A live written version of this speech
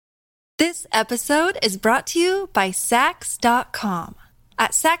This episode is brought to you by Sax.com.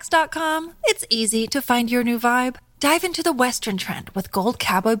 At Sax.com, it's easy to find your new vibe. Dive into the Western trend with gold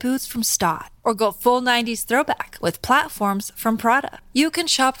cowboy boots from Stott, or go full 90s throwback with platforms from Prada. You can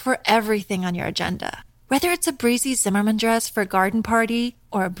shop for everything on your agenda, whether it's a breezy Zimmermann dress for a garden party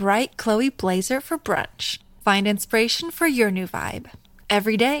or a bright Chloe blazer for brunch. Find inspiration for your new vibe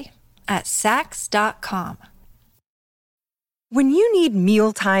every day at Sax.com. When you need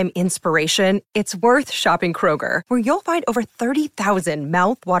mealtime inspiration, it's worth shopping Kroger, where you'll find over 30,000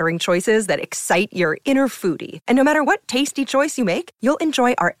 mouth-watering choices that excite your inner foodie. And no matter what tasty choice you make, you'll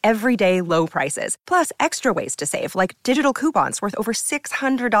enjoy our everyday low prices, plus extra ways to save, like digital coupons worth over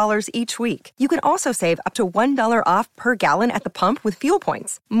 $600 each week. You can also save up to $1 off per gallon at the pump with fuel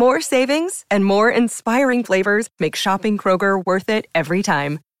points. More savings and more inspiring flavors make shopping Kroger worth it every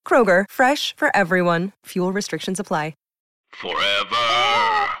time. Kroger, fresh for everyone. Fuel restrictions apply. Forever.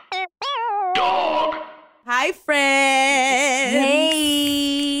 Dog. Hi, friends.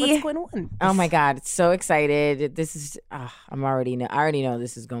 Hey. What's going on? Oh my God, so excited. This is, I already know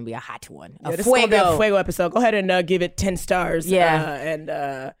this is going to be a hot one. This is gonna be a fuego episode. Go ahead and give it 10 stars. Yeah.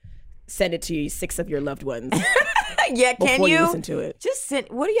 And send it to 6 of your loved ones. Yeah, can before you? Listen to it. Just send,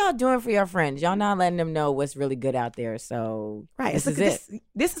 what are y'all doing for your friends? Y'all not letting them know what's really good out there. So Right. this is it.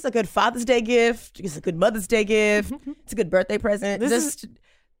 This is a good Father's Day gift. It's a good Mother's Day gift. It's a good birthday present. This Just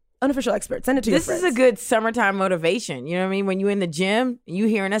unofficial expert. Send it to your friends. This is a good summertime motivation. You know what I mean? When you in the gym, you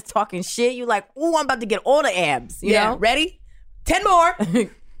hearing us talking shit, you like, ooh, I'm about to get all the abs. You know? Ready? 10 more.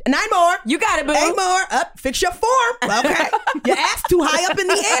 9 more. You got it, boo. 8 more. Up. Fix your form. Okay. Your ass too high up in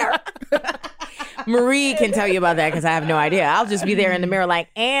the air. Marie can tell you about that because I have no idea. I'll just be there in the mirror like,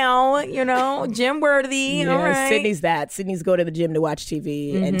 ow, you know, gym worthy. Yeah, all right. Sydney's that. Sydney's go to the gym to watch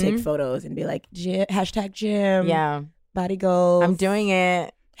TV and take photos and be like, hashtag gym. Yeah. Body goals. I'm doing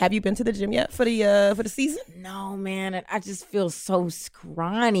it. Have you been to the gym yet for the season? No, man. And I just feel so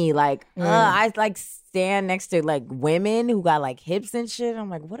scrawny. Like, I like stand next to like women who got like hips and shit. I'm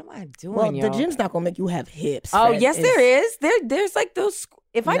like, what am I doing? Well, yo? the gym's not gonna make you have hips. Oh, friend. yes, there is. There's like those.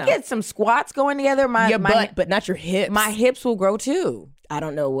 If I get some squats going together, your butt, but not your hips. My hips will grow too. I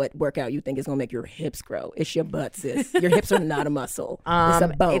don't know what workout you think is gonna make your hips grow. It's your butt, sis. Your hips are not a muscle. It's a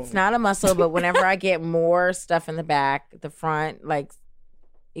bone. It's not a muscle, but whenever I get more stuff in the back, the front, like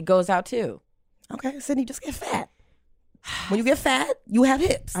it goes out too. Okay, Sydney, just get fat. When you get fat, you have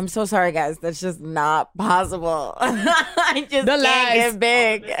hips. I'm so sorry, guys. That's just not possible. I just The can't lies. get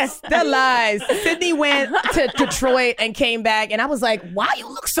big. The lies. Sydney went to Detroit and came back, and I was like, why you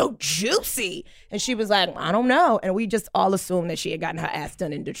look so juicy? And she was like, I don't know. And we just all assumed that she had gotten her ass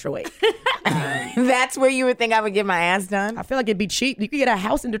done in Detroit. That's where you would think I would get my ass done? I feel like it'd be cheap. You could get a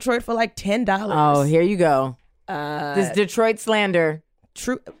house in Detroit for like $10. Oh, here you go. This Detroit slander.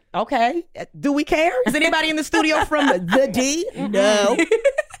 True. Okay. Do we care? Is anybody in the studio from the D? No.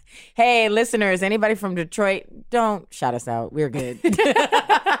 Hey, listeners, anybody from Detroit, don't shout us out. We're good.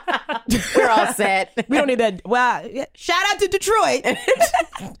 We're all set. We don't need that. Wow. Shout out to Detroit.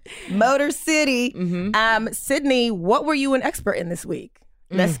 Motor City. Sydney, what were you an expert in this week?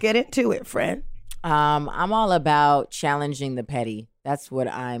 Let's get into it, friend. I'm all about challenging the petty. That's what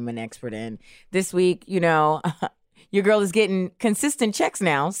I'm an expert in. This week, you know, your girl is getting consistent checks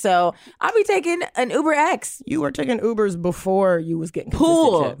now, so I'll be taking an Uber X. You were taking Ubers before you was getting Pool,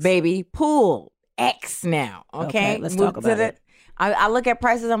 consistent checks. baby. Pool X now, okay? Let's talk about it. I look at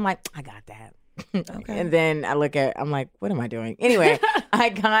prices, I'm like, I got that. Okay. And then I'm like, what am I doing? Anyway, I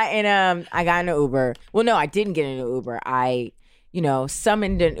got in an Uber. Well, no, I didn't get in an Uber. I,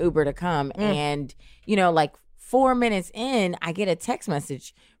 summoned an Uber to come and, like 4 minutes in, I get a text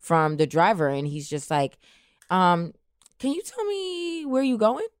message from the driver and he's just like, can you tell me where you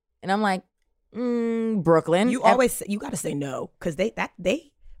going? And I'm like, Brooklyn. You always you got to say no because they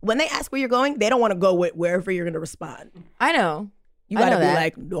when they ask where you're going, they don't want to go with wherever you're going to respond. I know. You got to be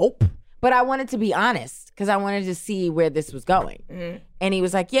like, nope. But I wanted to be honest because I wanted to see where this was going. And he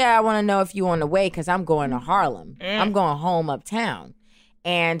was like, yeah, I want to know if you on the way because I'm going to Harlem. I'm going home uptown.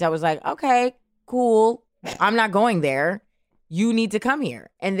 And I was like, okay, cool. I'm not going there. You need to come here.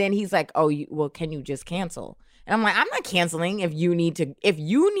 And then he's like, oh, well, can you just cancel? And I'm like, I'm not canceling. If you need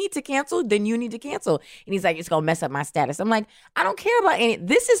to cancel, then you need to cancel. And he's like, it's going to mess up my status. I'm like, I don't care about any.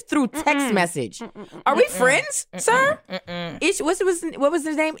 This is through text message. Are we friends, sir? What was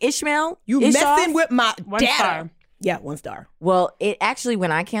his name? Ishmael? You Ishoff? messing with my data. Star. Yeah, 1 star. Well, it actually,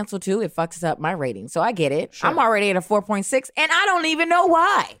 when I cancel too, it fucks up my rating. So I get it. Sure. I'm already at a 4.6 and I don't even know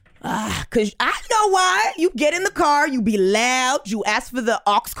why. Because I know why. You get in the car, you be loud, you ask for the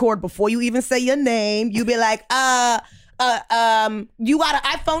aux cord before you even say your name. You be like, you got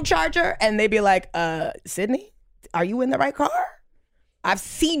an iPhone charger? And they'd be like, Sydney, are you in the right car? I've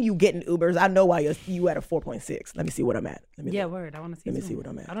seen you getting Ubers. I know why you at a 4.6. Let me see what I'm at. Word. I want to see. Let me see what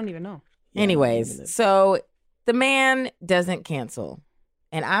I'm at. I don't even know. Yeah, Anyways, so the man doesn't cancel.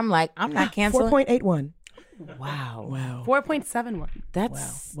 And I'm like, I'm not canceling. 4.81. Wow. 4.71.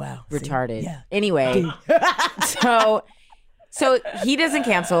 That's Wow. retarded. See? Yeah. Anyway, so he doesn't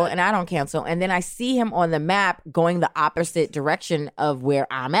cancel and I don't cancel. And then I see him on the map going the opposite direction of where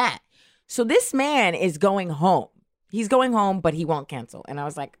I'm at. So this man is going home. He's going home, but he won't cancel. And I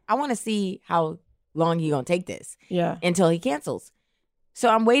was like, I want to see how long he gonna take this. Yeah. Until he cancels. So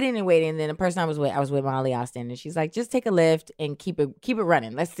I'm waiting and waiting. And then the person I was with Molly Austin, and she's like, just take a lift and keep it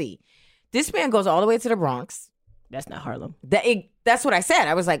running. Let's see. This man goes all the way to the Bronx. That's not Harlem. That's what I said.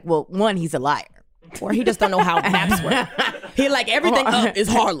 I was like, well, one, he's a liar. Or he just don't know how maps work. He like, everything up is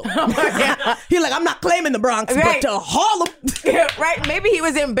Harlem. He like, I'm not claiming the Bronx, Right. but to Harlem. Right? Maybe he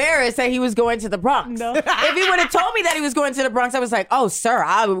was embarrassed that he was going to the Bronx. No. If he would have told me that he was going to the Bronx, I was like, oh, sir,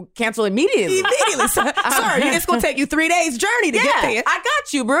 I would cancel immediately. Sir, it's going to take you 3 days journey to get there. I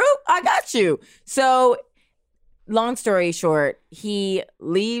got you, bro. I got you. So, long story short, he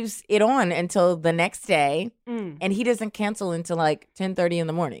leaves it on until the next day, and he doesn't cancel until like 10:30 in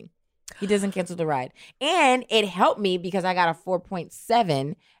the morning. He doesn't cancel the ride. And it helped me because I got a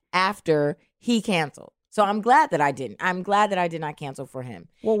 4.7 after he canceled. So I'm glad that I didn't. I'm glad that I did not cancel for him.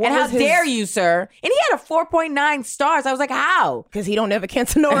 Well, and how dare you, sir? And he had a 4.9 stars. I was like, how? Because he don't ever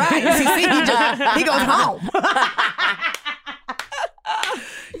cancel no rides. he goes home.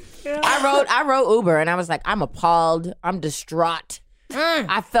 I wrote Uber and I was like, I'm appalled. I'm distraught.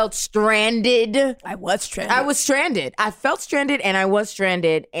 I felt stranded. I was stranded. I felt stranded and I was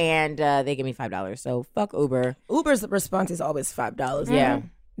stranded, and they gave me $5. So fuck Uber. Uber's response is always $5. Yeah.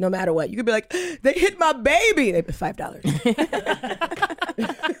 No matter what. You could be like, they hit my baby. They pay $5.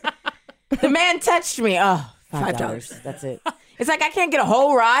 The man touched me. Oh, $5. That's it. It's like I can't get a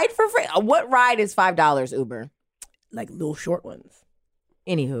whole ride for free. What ride is $5, Uber? Like little short ones.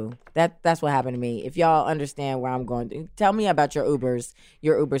 Anywho, that's what happened to me. If y'all understand where I'm going, tell me about your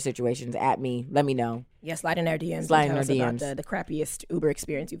Uber situations at me. Let me know. Yeah, slide in our DMs. Slide in our tell us DMs. about the crappiest Uber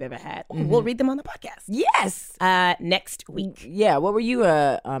experience you've ever had. We'll read them on the podcast. Yes. Next week. Yeah. What were you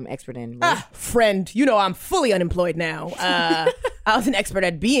expert in? Friend, you know I'm fully unemployed now. I was an expert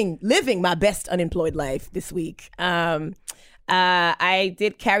at living my best unemployed life this week. I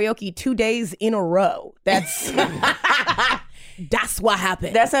did karaoke 2 days in a row. That's what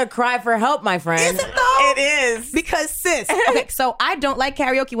happened. That's a cry for help, my friend. Is it though? It is. Because sis, okay, so I don't like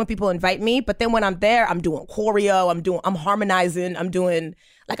karaoke when people invite me, but then when I'm there, I'm doing choreo, I'm harmonizing, I'm doing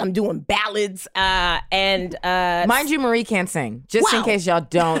ballads, and mind you, Marie can't sing. Just in case y'all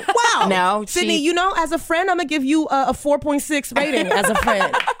don't. Wow. No, Sydney, you know, as a friend, I'm gonna give you a 4.6 rating as a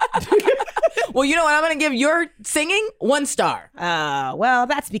friend. Well, you know what? I'm going to give your singing 1 star. Well,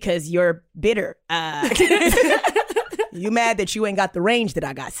 that's because you're bitter. You mad that you ain't got the range that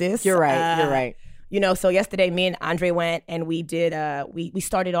I got, sis. You're right. You're right. You know, so yesterday me and Andre went and we did, we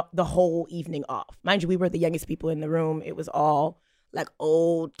started the whole evening off. Mind you, we were the youngest people in the room. It was all like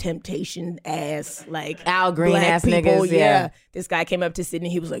old Temptation ass, like Al Green black ass people. niggas. Yeah. This guy came up to Sydney.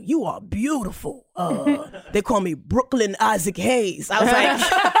 He was like, "You are beautiful." They call me Brooklyn Isaac Hayes. I was like,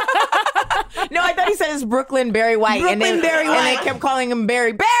 no, I thought he said it's Brooklyn Barry White. Barry White. And they kept calling him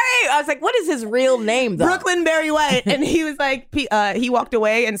Barry. I was like, what is his real name, though? Brooklyn Barry White. And he was like, he walked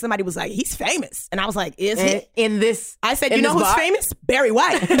away and somebody was like, he's famous. And I was like, is he? In this I said, in you know this who's bar? famous? Barry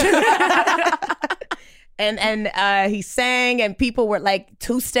White. And he sang and people were like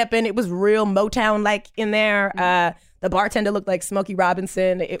two-stepping. It was real Motown-like in there. The bartender looked like Smokey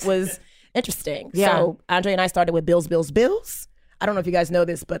Robinson. It was interesting. Yeah. So Andre and I started with Bills, Bills, Bills. I don't know if you guys know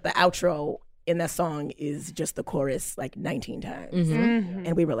this, but the outro in that song is just the chorus like 19 times.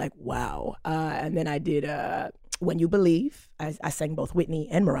 And we were like, wow. And then I did When You Believe. I sang both Whitney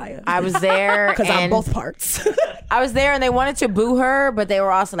and Mariah. I was there. Because I'm and both parts. I was there and they wanted to boo her, but they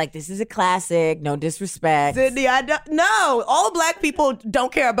were also like, this is a classic. No disrespect. Sydney, no, all black people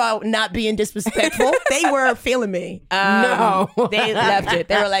don't care about not being disrespectful. They were feeling me. No. They loved it.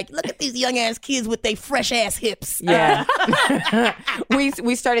 They were like, look at these young ass kids with their fresh ass hips. Yeah.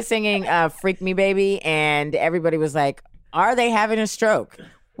 We started singing Freak Me Baby, and everybody was like, are they having a stroke?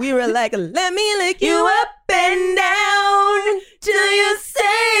 We were like, let me lick you up and down till you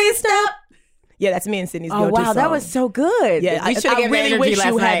say stop. Yeah, that's me and Sydney's go-to wow, song. that was so good. Yeah, we should have I given really that wish energy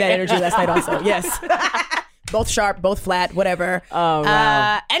last you night. had that energy last night also. Yes. Both sharp, both flat, whatever. Oh,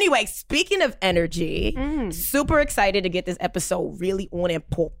 wow. Anyway, speaking of energy, super excited to get this episode really on and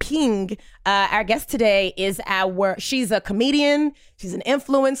popping. Our guest today is she's a comedian. She's an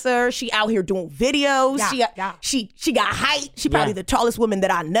influencer. She out here doing videos. She got height. She probably the tallest woman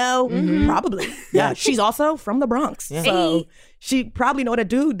that I know. Probably. Yeah. She's also from the Bronx. Yeah. So she probably know the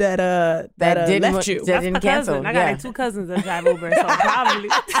dude that left you. That's didn't my cancel. cousin. I got like 2 cousins that drive Uber, so probably.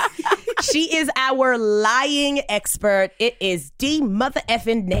 She is our lying expert. It is Dee mother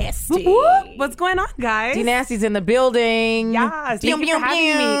effing Nasty. What's going on, guys? Dee Nasty's in the building. Yes, thank you for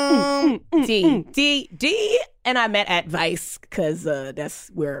having me. Dee and I met at Vice because that's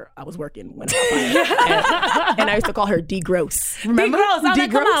where I was working when I was and I used to call her Dee Gross. Remember? Dee Gross. I was Dee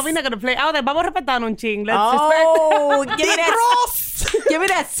like, come Gross? on, we're not going to play. I was like, vamos a respetar un ching. Let's Oh, respect. give me that, give me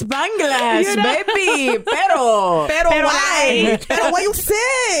that Spanglish, baby. Pero why? Pero what you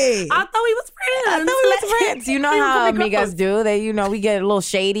say? I thought we was friends. You know how amigas do? They, we get a little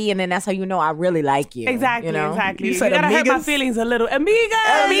shady, and then that's how you know I really like you. Exactly, you know? exactly. You You said gotta hurt my amigas? feelings a little.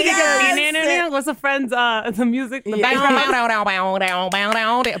 Amigas. What's the friends? The music, the background.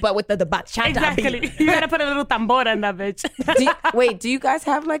 But with the bachata Exactly. beat. You gotta put a little tambora in that bitch. Wait, do you guys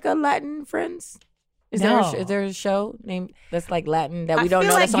have like a Latin Friends? Is there a show named that's like Latin that we don't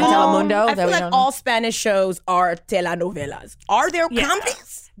know that's on Telemundo? I feel like all Spanish shows are telenovelas. Are there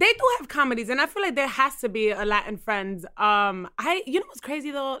comedies? They do have comedies, and I feel like there has to be a Latin Friends. You know what's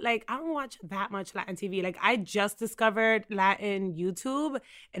crazy though? Like, I don't watch that much Latin TV. Like, I just discovered Latin YouTube,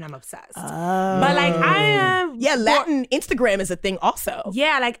 and I'm obsessed. But like, I am. Yeah, Latin Instagram is a thing also.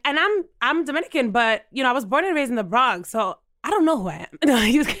 Yeah, like, and I'm Dominican, but I was born and raised in the Bronx, so I don't know who I am. No,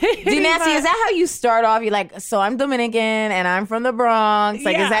 you Dee Nasty, is that how you start off? You're like, so I'm Dominican and I'm from the Bronx.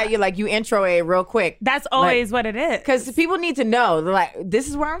 Like, is that you intro it real quick? That's always what it is. Because people need to know, they're like, this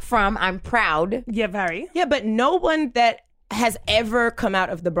is where I'm from. I'm proud. Yeah, very. Yeah, but no one that has ever come out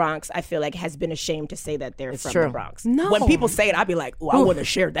of the Bronx, I feel like, has been ashamed to say that they're from true. the Bronx. No. When people say it, I'd be like, oh, I wouldn't have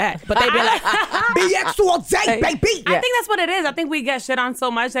shared that. But they'd be like, BX all day, baby. I think that's what it is. I think we get shit on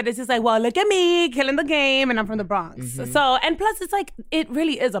so much that it's just like, well, look at me, killing the game, and I'm from the Bronx. So, and plus, it's like, it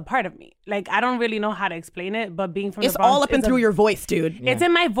really is a part of me. Like, I don't really know how to explain it, but being from the Bronx. It's all up and through your voice, dude. It's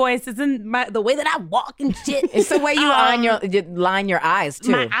in my voice. It's in the way that I walk and shit. It's the way you line your eyes,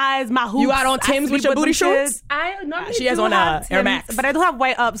 too. My eyes, my hoops. You out on I Tim's with sleep your booty them shorts? shits. I normally She has do on, have Air Tim's, Max. but I do have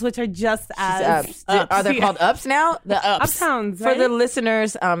white ups, which are just as Are they called ups now? The ups. Uptowns, For right? the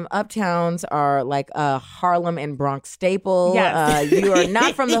listeners, uptowns are like a Harlem and Bronx staple. Yes. You are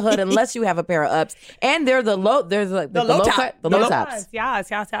not from the hood unless you have a pair of ups, and they're the low. There's like the low tops.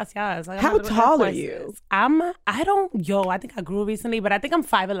 Yes. Like, How I'm tall are you? I think I grew recently, but I think I'm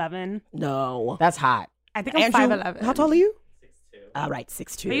 5'11". No. That's hot. I think I'm Andrew, 5'11". how tall are you? 6'2". All right,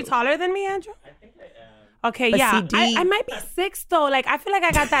 6'2". Are you taller than me, Andrew? I think I am. Okay, But yeah. see, Dee- I might be 6 though. Like, I feel like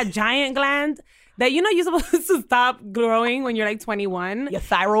I got that giant gland that you're supposed to stop growing when you're like 21. Your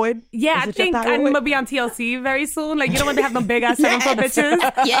thyroid? Yeah, Is I it your think I'm thyroid? gonna be on TLC very soon. Like, you know when they have them big ass 7-foot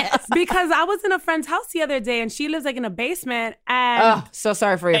bitches? Yes. Because I was in a friend's house the other day and she lives like in a basement and So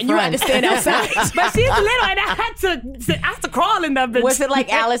sorry for your And you had friend. to stand outside. but she's little and I had to crawl in that bitch. Was it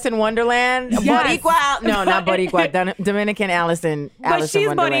like Alice in Wonderland? Yes. Boricua? No, not Boricua. Dominican Alice in But she's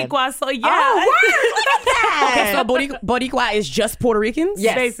Wonderland. Boricua, so yeah. Oh, Okay, so Boricua is just Puerto Ricans?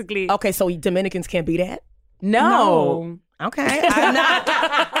 Yes. Basically. Okay, so Dominicans can't be that? No. Okay. I'm not.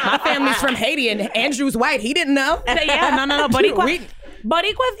 My family's from Haiti and Andrew's white. He didn't know. Yeah, no. Boricua.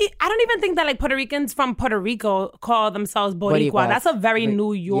 Boricua, I don't even think that like Puerto Ricans from Puerto Rico call themselves Boricua. Boricuas. That's a very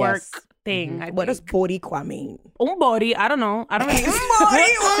New York Yes. thing. I What does think. Boricua mean? Bori, I don't know. I don't really. Boricua.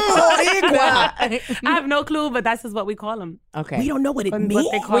 I have no clue, but that's just what we call them. Okay. We don't know what it What means.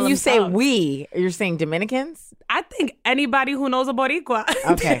 they call When you say themselves. we, you're saying Dominicans? I think anybody who knows a Boricua.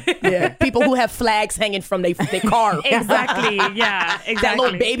 Okay. Yeah, people who have flags hanging from their car. Exactly. Yeah. Exactly. That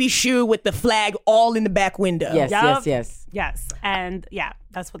little baby shoe with the flag all in the back window. Yes, Yup. yes. Yes. And yeah,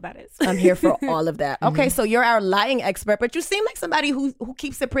 that's what that is. I'm here for all of that. Okay, so you're our lying expert, but you seem like somebody who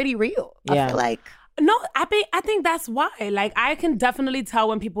keeps it pretty real. Yeah. I feel like No, I think that's why. Like, I can definitely tell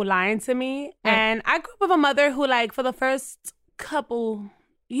when people lying to me. And I grew up with a mother who, like, for the first couple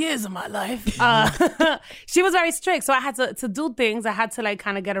years of my life, she was very strict. So I had to do things. I had to, like,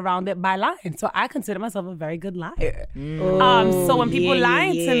 kind of get around it by lying. So I consider myself a very good liar. So when people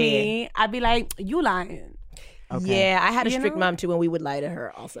lying to me, I'd be like, you lying. yeah, I had a You strict know? mom too, and we would lie to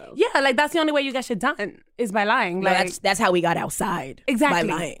her also. Yeah, like, that's the only way you get shit done is by lying. No, Like that's how we got outside. exactly.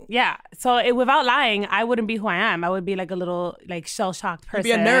 By lying. Yeah. So without lying, I wouldn't be who I am. I would be like a little like shell-shocked person.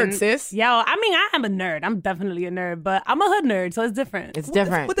 You'd be a nerd, sis. Yo, I mean, I am a nerd. I'm definitely a nerd, but I'm a hood nerd, so it's different. It's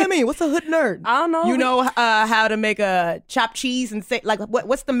different. What that mean? What's a hood nerd? I don't know. You know how to make a chopped cheese and say like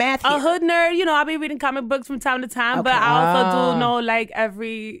what's the math here? A hood nerd, you know, I'll be reading comic books from time to time, but I also do know like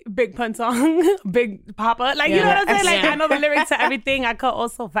every Big Pun song, Big Papa. Like, you know what I'm saying? Like, I know the lyrics to everything. I could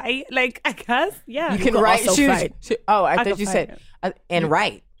also fight. Like, I guess, yeah. You can could write. also fight. I thought could you fight. said and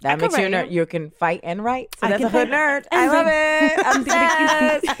write. That makes you a write. nerd. You can fight and write. So I that's can a hood fight. nerd. I love it. I'm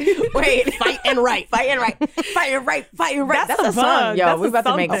obsessed. Wait, Fight and write. fight and write. Fight and write. Fight and write. That's That's a a song. bug. Yo, That's we're a about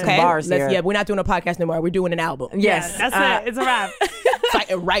to make something. some bars Let's, here. yeah, we're not doing a podcast anymore. We're doing an album. Yes. That's it. It's a wrap. Fight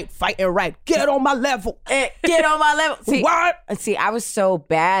and write. Fight and write. Get on my level. Get on my level. See, What? See, I was so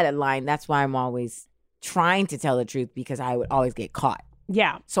bad at lying. That's why I'm always trying to tell the truth because I would always get caught.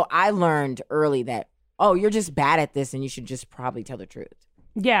 Yeah. So I learned early that, oh, you're just bad at this and you should just probably tell the truth.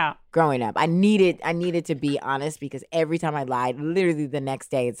 Yeah. Growing up, I needed to be honest because every time I lied, literally the next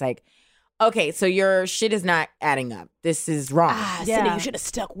day, it's like, okay, so your shit is not adding up. This is wrong. Cindy, you should have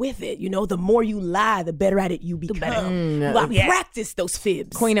stuck with it. You know, the more you lie, the better at it you become. You gotta practice those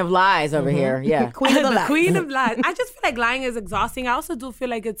fibs. Queen of lies over here. Yeah. Queen of the lies. Queen of lies. I just feel like lying is exhausting. I also do feel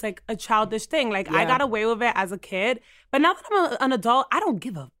like it's like a childish thing. Like I got away with it as a kid, but now that I'm an adult, I don't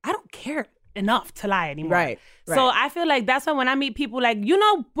care enough to lie anymore. Right. So I feel like that's why when I meet people, like, you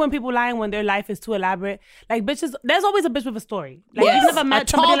know, when people lying when their life is too elaborate, like bitches, there's always a bitch with a story. Like Yes. you've never met A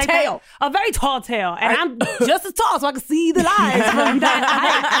tall somebody like tale. that. A very tall tale. And I'm just as tall, so I can see the lies from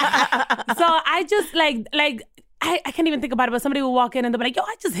that height. So I just like I can't even think about it, but somebody will walk in and they'll be like, yo,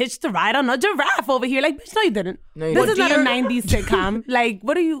 I just hitched a ride on a giraffe over here. Like, bitch, no, you didn't. No, you this didn't. is not a 90s sitcom. Like,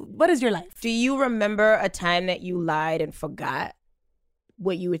 what is your life? Do you remember a time that you lied and forgot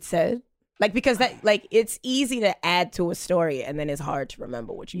what you had said? Like, because that, like, it's easy to add to a story and then it's hard to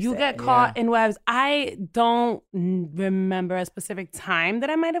remember what you said. You get caught in webs. I don't remember a specific time that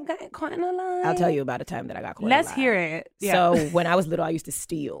I might have gotten caught in a lie. I'll tell you about a time that I got caught in a Let's lie. hear it. Yeah. So when I was little, I used to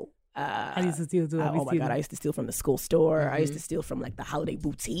steal. I used to steal too. Oh my God, I used to steal from the school store. I used to steal from like the holiday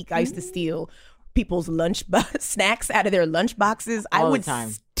boutique. I used to steal people's snacks out of their lunch boxes. I All the would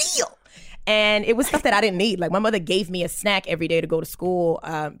time. steal. And it was stuff that I didn't need. Like my mother gave me a snack every day to go to school,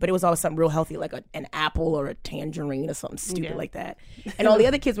 but it was always something real healthy, like an apple or a tangerine or something stupid like that. And all the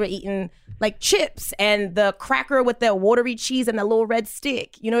other kids were eating like chips and the cracker with the watery cheese and the little red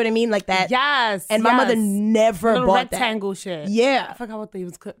stick. You know what I mean? Like that. Yes. And my mother never little bought rectangle shit. Yeah. I forgot what they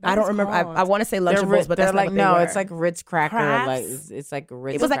was. I don't remember. I want to say They're Lunchables, but that's like, not what they no, were. it's like Ritz cracker. Crafts? Like it's like a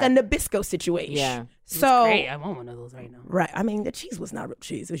Ritz. It was like a cracker. Nabisco situation. Yeah. So Great. I want one of those right now. right. I mean, the cheese was not real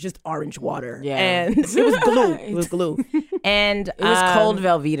cheese. It was just orange water. Yeah. And it was glue. It was glue. And It was cold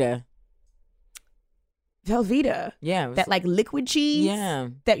Velveeta. Velveeta. Yeah. It was, That like liquid cheese. Yeah.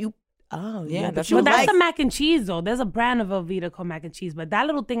 That you. Oh Yeah, yeah. that's you But that's like. the mac and cheese though. There's a brand of Velveeta called mac and cheese, but that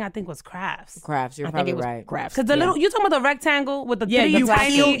little thing I think was Crafts. Crafts. You're I think probably it was right. Crafts. Because the little, you talking about the rectangle with the Yeah, three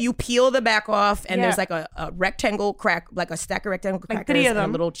tiny. you peel the back off, and Yeah. there's like a rectangle crack, like a stack of rectangle Like crackers three of and a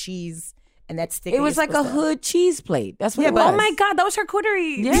them. little cheese, and that stick. It was like a hood cheese plate. That's what Yeah, it but- was. Oh my God, that was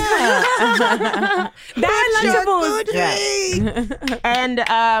charcuterie. Yeah. That Lunchables. And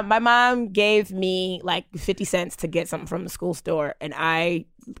my mom gave me like 50 cents to get something from the school store, and I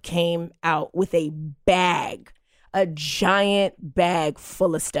came out with a giant bag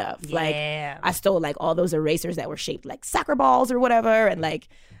full of stuff. Like I stole like all those erasers that were shaped like soccer balls or whatever, and like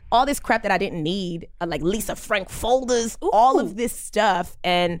all this crap that I didn't need, like Lisa Frank folders, all of this stuff.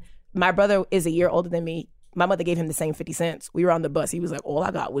 And my brother is a year older than me. My mother gave him the same 50 cents. We were on the bus. He was like, all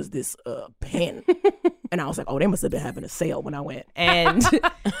I got was this pen. And I was like, oh, they must have been having a sale when I went. And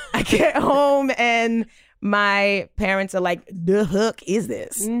I get home and my parents are like, the hook is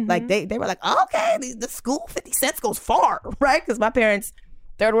this? Like they were like, oh, okay, the school 50 cents goes far, right? Because my parents,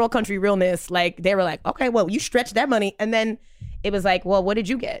 third world country realness, like they were like, okay, well, you stretched that money. And then it was like, well, what did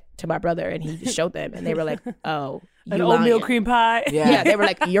you get to my brother? And he just showed them. And they were like, oh, you An oatmeal lying. cream pie. Yeah, they were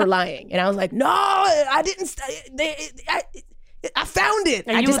like, you're lying. And I was like, no, I didn't. I found it.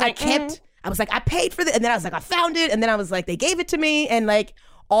 And I you just, was I like, kept, I was like, I paid for this. And then I was like, I found it. And then I was like, they gave it to me. And like,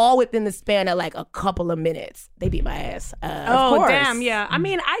 all within the span of like a couple of minutes, they beat my ass. Oh, of course. damn, yeah. I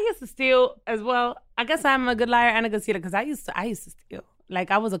mean, I used to steal as well. I guess I'm a good liar and a good stealer because I used to steal. Like,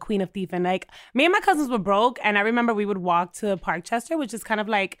 I was a queen of thief. And like, me and my cousins were broke. And I remember we would walk to Parkchester, which is kind of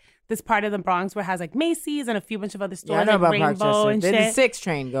like this part of the Bronx where it has like Macy's and a few bunch of other stores. Yeah, I know like about Rainbow Parkchester. and There's shit. the 6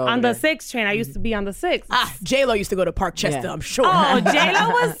 train go On over the there. 6 train. I used to be on the 6. J-Lo used to go to Parkchester, Yeah. I'm sure. Oh, J-Lo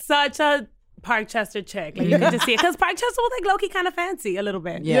was such a Parkchester chick. Like, you could just see it. Because Parkchester was like low-key kind of fancy a little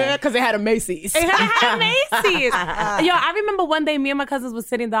bit. Yeah, because they had a Macy's. It had Macy's. Yo, I remember one day me and my cousins was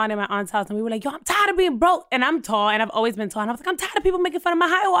sitting down in my aunt's house and we were like, yo, I'm tired of being broke. And I'm tall and I've always been tall. And I was like, I'm tired of people making fun of my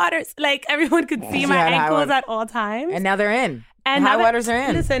high waters. Like, everyone could see my ankles at all times. And now they're in. And high waters are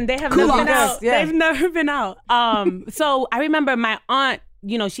in. Listen, they have never been out. Yeah. They've never been out. So I remember my aunt,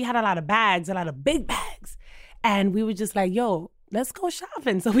 you know, she had a lot of bags, a lot of big bags. And we were just like, yo, let's go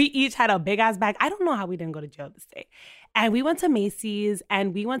shopping. So we each had a big ass bag. I don't know how we didn't go to jail this day. And we went to Macy's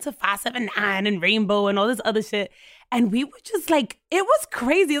and we went to 579 and Rainbow and all this other shit. And we were just like, it was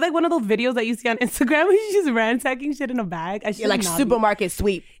crazy. Like one of those videos that you see on Instagram where you just ransacking shit in a bag. Yeah, like supermarket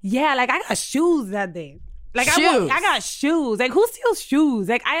sweep. Yeah, like I got shoes that day. Like shoes. I got shoes. Like who steals shoes?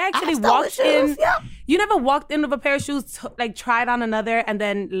 Like I actually walked in. Yeah. You never walked in with a pair of shoes, like tried on another, and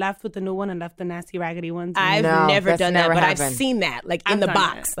then left with the new one and left the nasty raggedy ones. I've No, never that's done that, never but happened. I've seen that, like in I've the done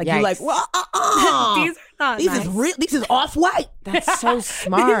box. that. Like you're like, Yikes. well, These are not these nice. is real. These is off white. That's so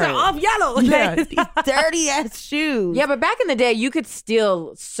smart. These are off yellow. Yeah, these dirty ass shoes. Yeah, but back in the day, you could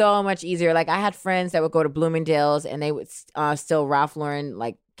steal so much easier. Like I had friends that would go to Bloomingdale's and they would steal Ralph Lauren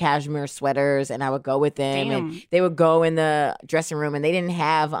like cashmere sweaters, and I would go with them. Damn. And they would go in the dressing room, and they didn't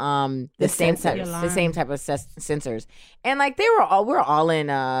have the same type of sensors. And like we were all in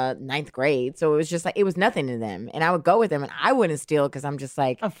ninth grade, so it was just like it was nothing to them. And I would go with them, and I wouldn't steal because I'm just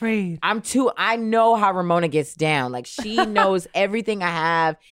like Afraid. I know how Ramona gets down. Like she knows everything I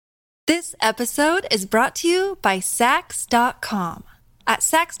have. This episode is brought to you by Sax.com. At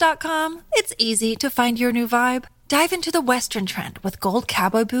Sax.com, it's easy to find your new vibe. Dive into the Western trend with gold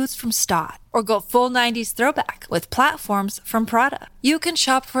cowboy boots from Stott, or go full 90s throwback with platforms from Prada. You can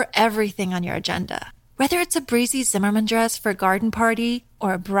shop for everything on your agenda, whether it's a breezy Zimmermann dress for a garden party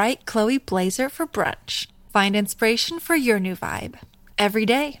or a bright Chloe blazer for brunch. Find inspiration for your new vibe every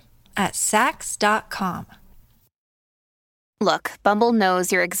day at Sax.com. Look, Bumble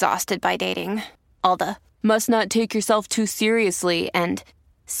knows you're exhausted by dating. All the must not take yourself too seriously and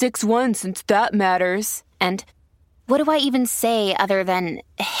 6'1" since that matters. And what do I even say other than,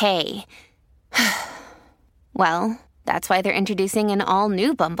 hey? Well, that's why they're introducing an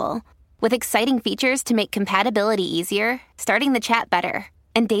all-new Bumble with exciting features to make compatibility easier, starting the chat better,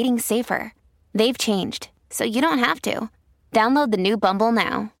 and dating safer. They've changed, so you don't have to. Download the new Bumble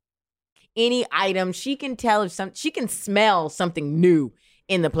now. Any item, she can tell if she can smell something new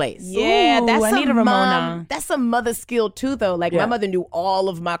in the place. Yeah, Ooh, that's I need a Ramona. That's a mother skill too, though. Like my mother knew all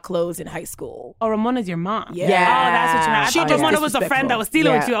of my clothes in high school. Oh, Ramona's your mom. Yeah. Oh, that's what you meant. I She thought just Ramona was a friend that was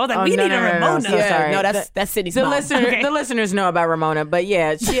stealing with you. I was like, we need a Ramona. So Yeah, sorry. no, that's Sydney's The mom. the listeners know about Ramona, but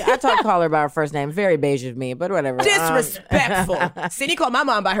yeah, I call her by her first name. Very beige of me, but whatever. Disrespectful. Sydney called my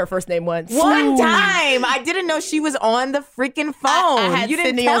mom by her first name once. One time, I didn't know she was on the freaking phone. I had You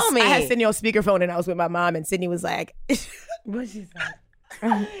didn't Sydney tell on, me. I had Sydney on speakerphone and I was with my mom, and Sydney was like, What she said?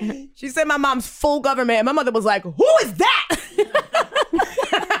 she said my mom's full government. And my mother was like, who is that?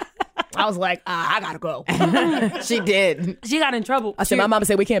 I was like, I gotta go. She did. She got in trouble. I said, my mama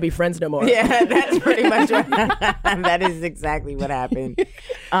said we can't be friends no more. Yeah, that's pretty much what that is exactly what happened.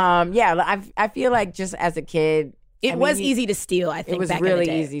 I feel like just as a kid, It was easy to steal, I think. It was back really in the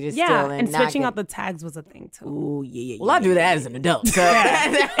day. easy to steal. Yeah, and not switching get- out the tags was a thing too. Ooh, yeah. Well, I do that as an adult. So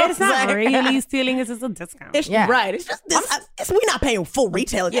It's not really stealing, it's just a discount. It's Yeah. right. It's just we're not paying full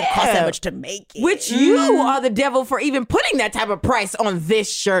retail. It didn't cost that much to make it. Which you are the devil for even putting that type of price on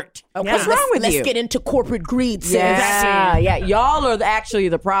this shirt. Okay, What's wrong with let's you? get into corporate greed, sis. Yeah, y'all are actually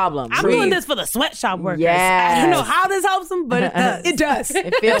the problem. I'm doing this for the sweatshop workers. Yes. I don't know how this helps them, but it does. It does.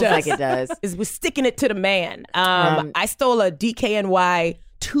 It feels like it does. Is we're sticking it to the man. I stole a DKNY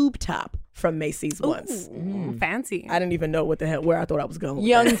tube top from Macy's once. Fancy. I didn't even know where I thought I was going. with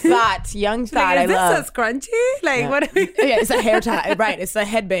Young that. thought. Like, I is this love. a scrunchie? Like, what? Are we... Yeah, it's a hair tie. Right, it's a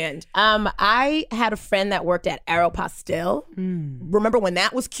headband. I had a friend that worked at Aeropostale. Remember when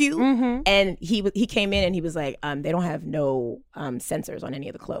that was cute? Mm-hmm. And he came in and he was like, they don't have no sensors on any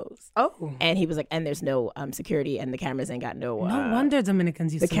of the clothes. Oh. And he was like, and there's no security, and the cameras ain't got no. No wonder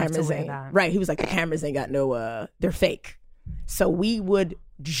Dominicans used the to love to cameras wear ain't that. right. He was like, the cameras ain't got no. They're fake. So we would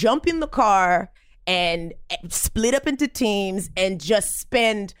jump in the car and split up into teams and just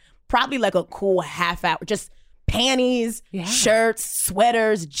spend probably like a cool half hour just panties, shirts,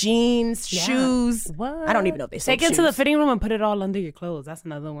 sweaters, jeans, shoes. What? I don't even know if they sold Take it to the shoes. fitting room and put it all under your clothes. That's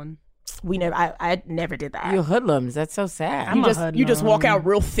another one. I never did that. You hoodlums. That's so sad. You just walk out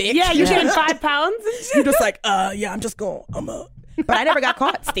real thick. Yeah, you gain 5 pounds. You're just like, yeah, I'm just going. But I never got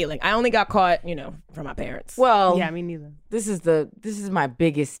caught stealing. I only got caught, from my parents. Well, Yeah, me neither. this is my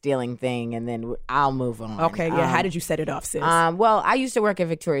biggest stealing thing, and then I'll move on. Okay, yeah. How did you set it off, sis? Well, I used to work at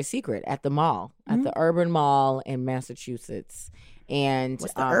Victoria's Secret at the mall, at the Urban Mall in Massachusetts. And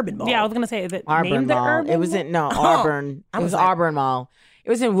What's the Urban Mall? Yeah, I was gonna say, is it Auburn named the Mall. Urban? It was in Auburn. It was Auburn Mall. It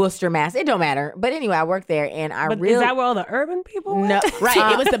was in Worcester, Mass. It don't matter. But anyway, I worked there, and But is that where all the urban people went? No,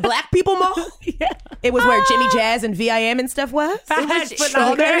 Right. It was the Black People Mall. Yeah. It was where Jimmy Jazz and VIM and stuff was.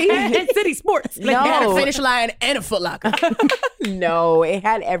 Strawberry and City Sports. Like, they had a No. Finish Line and a Foot Locker. No, it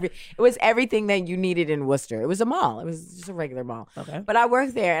was everything that you needed in Worcester. It was a mall. It was just a regular mall. Okay. But I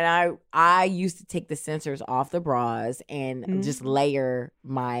worked there, and I used to take the sensors off the bras and just layer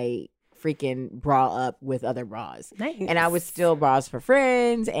my freaking bra up with other bras. Nice. And I would steal bras for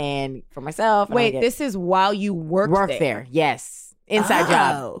friends and for myself. and I Wait, would this is while you worked there. Yes. Inside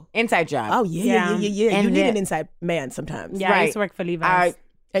job. Inside job. Oh, yeah. Yeah. You And need then- an inside man sometimes. Yeah, I used Right. to work for Levi's.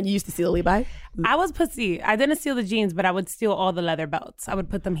 And you used to steal Levi? I was pussy. I didn't steal the jeans, but I would steal all the leather belts. I would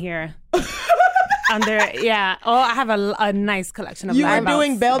put them here. I have a nice collection of You leather were belts.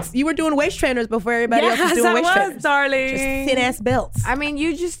 doing belts. You were doing waist trainers before everybody else was Yes, doing I waist was, trainers. darling. Just thin-ass belts. I mean,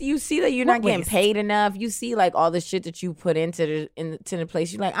 you see that you're not getting paid enough. You see like all the shit that you put into the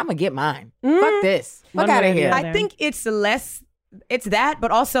place. You're like, I'm gonna get mine. Fuck this. Fuck One out way of or the here. other. I think it's that,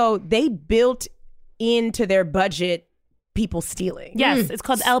 but also they built into their budget people stealing. Yes, it's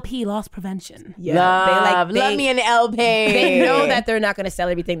called LP, loss prevention. Yeah. Love me an LP. They know that they're not going to sell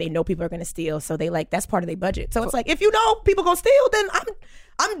everything. They know people are going to steal, so that's part of their budget. So it's like, if you know people going to steal, then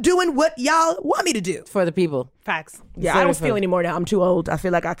I'm doing what y'all want me to do. for the people. Facts. Yeah, I don't steal anymore now. I'm too old. I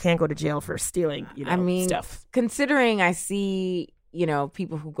feel like I can't go to jail for stealing, stuff. Considering I see,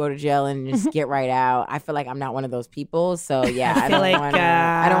 people who go to jail and just get right out, I feel like I'm not one of those people. So yeah, I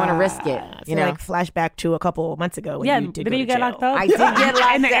don't want to risk it. I feel like flashback to a couple months ago when Yeah, you did didn't go you to get jail. locked up? I did get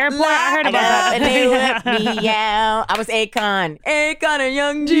locked in the up. airport. I heard about that. And they let me out. I was Akon and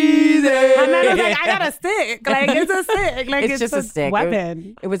Young Jesus. And then I was like, I got a stick. Like, it's a stick. Like, It's just a stick.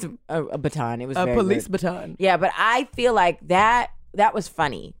 weapon. It was a baton. It was A very police good. baton. Yeah, but I feel like that was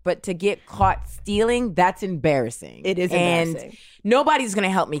funny. But to get caught stealing, that's embarrassing. It is and embarrassing. nobody's gonna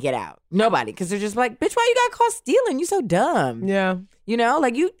help me get out. Nobody, because they're just like, bitch, why you got caught stealing? You so dumb. Yeah.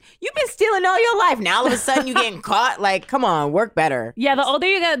 Like you've been stealing all your life. Now all of a sudden you getting caught. Like, come on, work better. Yeah, the older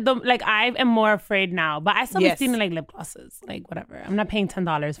you get, I am more afraid now. But I still be Yes. stealing like lip glosses. Like, whatever. I'm not paying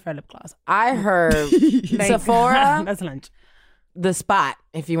 $10 for a lip gloss. I heard Sephora, That's lunch. the spot.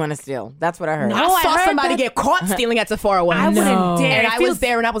 If you want to steal, that's what I heard. No. I I saw heard somebody that- get caught stealing at Sephora once. I wouldn't dare. And It I was feels-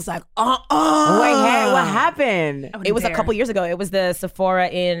 there and I was like, Wait, what happened? I wouldn't It was a dare. couple years ago. It was the Sephora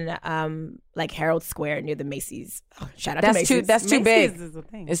in Herald Square near the Macy's. Oh, shout out to That's Macy's. too. That's too Macy's big. is a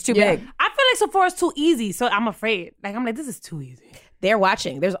thing. It's too Yeah. big. I feel like Sephora's too easy, so I'm afraid. Like, I'm like, this is too easy. They're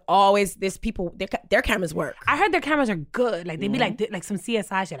watching. There's people. Their cameras work. I heard their cameras are good. Like, they be like some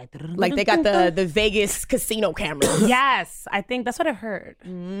CSI shit. Like they got the Vegas casino cameras. Yes, I think that's what I've heard.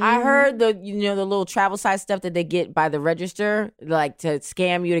 I heard the little travel size stuff that they get by the register, like to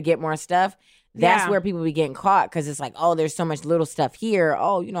scam you to get more stuff. That's Yeah. where people be getting caught because it's like, oh, there's so much little stuff here.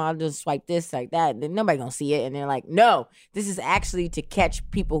 Oh, I'll just swipe this like that. Then nobody gonna see it, and they're like, no, this is actually to catch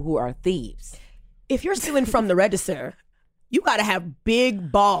people who are thieves. If you're stealing from the register, you gotta have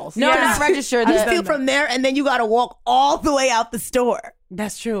big balls. No, not register. You steal from there, and then you gotta walk all the way out the store.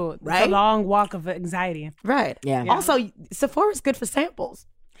 That's true. Right? It's a long walk of anxiety. Right. Yeah. Also, Sephora's good for samples.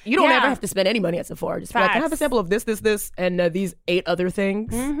 You don't Yeah. ever have to spend any money at Sephora. Just be like, can I have a Facts. sample of this, and these 8 other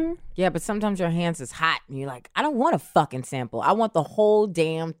things? Yeah, but sometimes your hands is hot, and you're like, I don't want a fucking sample. I want the whole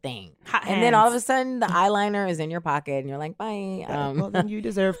damn thing. Hot and then all of a hands. sudden, the eyeliner is in your pocket, and you're like, bye. Well, then you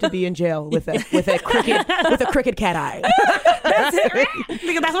deserve to be in jail with a crooked cat eye. That's it, right?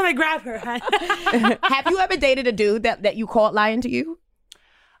 Because that's when I grab her. Have you ever dated a dude that you caught lying to you?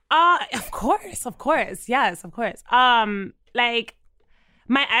 Of course. Yes, of course. Like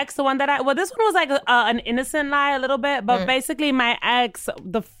my ex, the one that this one was like an innocent lie a little bit, but basically my ex,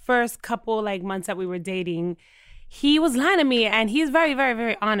 the first couple like months that we were dating, he was lying to me, and he's very, very,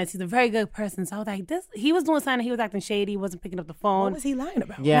 very honest. He's a very good person. So I was like, he was doing something, he was acting shady, wasn't picking up the phone. What was he lying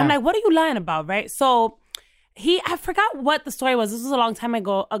about? Yeah. And I'm like, what are you lying about, right? So I forgot what the story was. This was a long time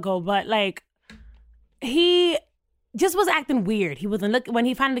ago, but like he just was acting weird. He wasn't look when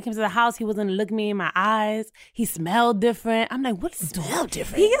he finally came to the house. He wasn't looking me in my eyes. He smelled different. I'm like, what smelled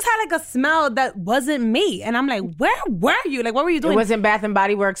different? He just had like a smell that wasn't me, and I'm like, where were you? Like, what were you doing? It wasn't Bath and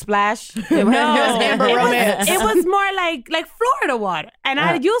Body Works splash. It was more like Florida water, and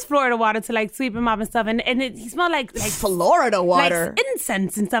I used Florida water to like sweep him up and stuff, and he smelled like Florida water, like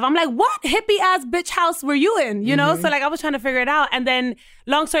incense and stuff. I'm like, what hippie ass bitch house were you in? You know, so like I was trying to figure it out, and then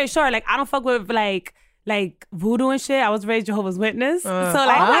long story short, like I don't fuck with like voodoo and shit. I was raised Jehovah's Witness. So like,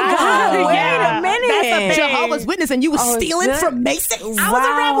 oh my God, wait a minute. That's a thing. Jehovah's Witness, and you was stealing from Masons? I was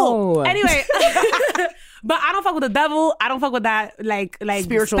a rebel. Anyway, but I don't fuck with the devil. I don't fuck with that like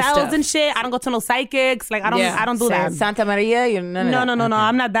spiritual spells stuff and shit. I don't go to no psychics. Like I don't do that. Santa Maria? No.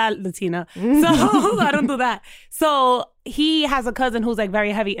 I'm not that Latina. So I don't do that. So he has a cousin who's like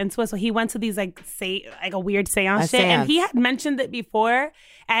very heavy into it. So he went to these like a weird seance shit. And he had mentioned it before.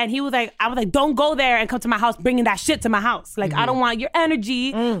 And he was like, I was like, don't go there and come to my house bringing that shit to my house. Like, I don't want your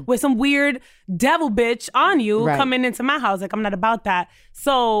energy with some weird devil bitch on you coming into my house. Like, I'm not about that.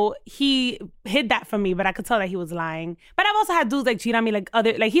 So he hid that from me, but I could tell that he was lying. But I've also had dudes like cheat on me, like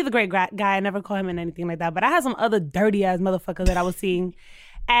he's a great guy. I never call him in anything like that. But I had some other dirty ass motherfucker that I was seeing.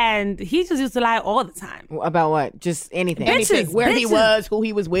 And he just used to lie all the time. About what? Just anything. Bitches, where he was, who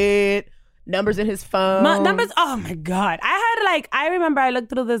he was with. Numbers in his phone. Numbers. Oh my God! I remember I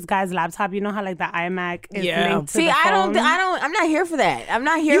looked through this guy's laptop. You know how like the iMac is linked to See, the phone? I'm not here for that. I'm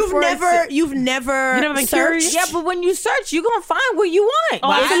not here for it. You've never been searched? curious? Yeah, but when you search, you're gonna find what you want.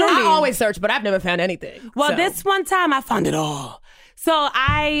 Oh, absolutely. I always search, but I've never found anything. Well, this one time I found it all. So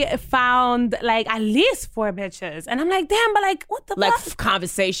I found like at least 4 bitches, and I'm like, damn, but like, what the fuck?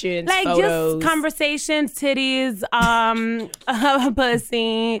 Conversations, like photos. just conversations, titties,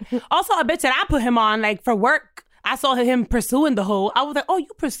 pussy. Also, a bitch that I put him on like for work. I saw him pursuing the hoe. I was like, oh, you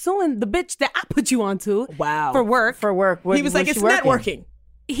pursuing the bitch that I put you onto? Wow. For work. He was like, it's networking.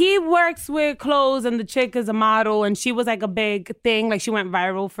 He works with clothes, and the chick is a model, and she was like a big thing. Like she went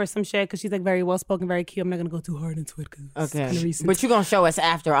viral for some shit because she's like very well spoken, very cute. I'm not gonna go too hard into it because it's kind of recent. But you're gonna show us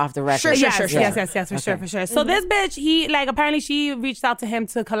after off the record. Sure. Yes, for sure. So this bitch, he like apparently she reached out to him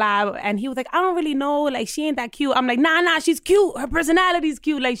to collab, and he was like, I don't really know, like she ain't that cute. I'm like, nah, she's cute. Her personality's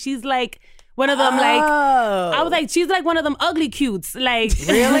cute. Like she's like one of them, like I was like, she's like one of them ugly cutes. Like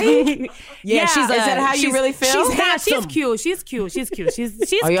really? Yeah. Is that how you really feel? She's cute. She's cute.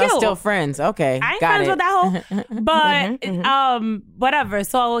 She's Oh, y'all cute. still friends? Okay, I ain't friends with that hoe. But whatever.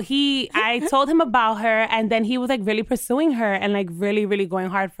 So I told him about her, and then he was like really pursuing her and like really, really going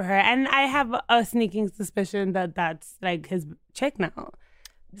hard for her. And I have a sneaking suspicion that that's like his chick now.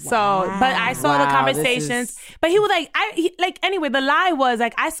 So, but I saw the conversations. But he was like, anyway, the lie was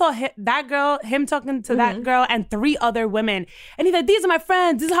like, I saw him talking to that girl and 3 other women. And he's like, these are my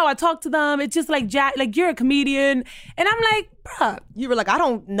friends. This is how I talk to them. It's just like, Jack, like you're a comedian. And I'm like, bruh. You were like,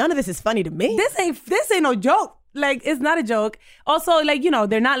 none of this is funny to me. This ain't no joke. Like, it's not a joke. Also, like, you know,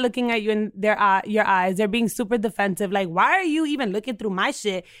 they're not looking at you in your eyes. They're being super defensive. Like, why are you even looking through my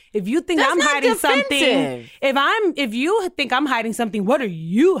shit? If you think I'm hiding something, if you think I'm hiding something, what are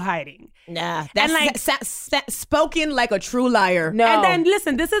you hiding? Nah, that's spoken like a true liar. No. And then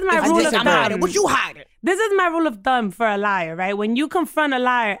listen, this is my rule of thumb. What you hiding? This is my rule of thumb for a liar, right? When you confront a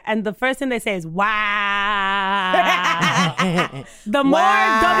liar and the first thing they say is, wow. The more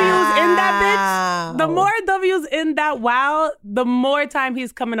W's in that bitch, the more W's in that wow, the more time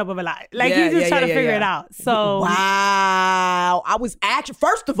he's coming up with a lie. Like he's just trying to figure it out. So wow. I was actually,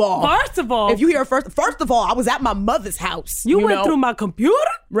 first of all, if you hear first of all, I was at my mother's house. You went through my computer?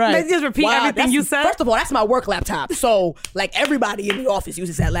 Right. Let's just repeat everything you said. First of all, that's my work laptop. So like everybody in the office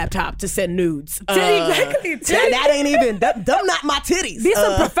uses that laptop to send nudes. Exactly. That ain't even, them not my titties. These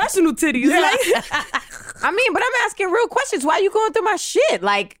are professional titties. Yeah. Like. I mean, but I'm asking real questions. Why are you going through my shit?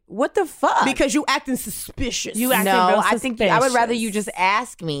 Like, what the fuck? Because you acting suspicious. I think I would rather you just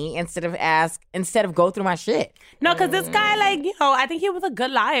ask me instead of go through my shit. No, because this guy, like, you know, I think he was a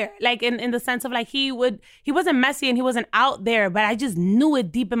good liar. Like in the sense of like he wasn't messy and he wasn't out there, but I just knew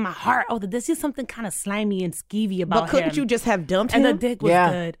it deep in my heart. Oh, this is something kind of slimy and skeevy about him. But couldn't you just have dumped him? And the dick was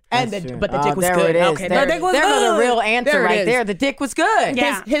good. But the dick was there good. It is. Okay, there the dick was good. good. The real answer right there. The dick was good.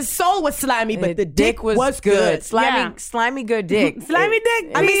 Yeah. His soul was slimy, but the dick was good. Slimy good dick. Slimy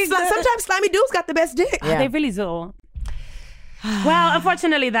dick. I mean, sometimes slimy dudes got the best dick. Yeah. They really do. Well,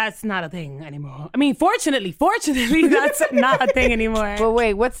 unfortunately, that's not a thing anymore. I mean, fortunately, that's not a thing anymore. But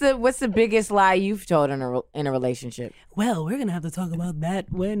wait, what's the biggest lie you've told in a relationship? Well, we're gonna have to talk about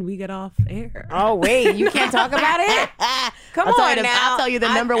that when we get off air. Oh wait, you can't talk about it? Come I'll on now. I'll tell you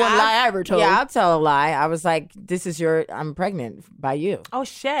the number one lie I ever told. Yeah, I'll tell a lie. I was like, I'm pregnant by you. Oh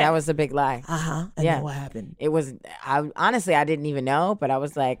shit. That was a big lie. And Yeah. then what happened? It was, honestly, I didn't even know, but I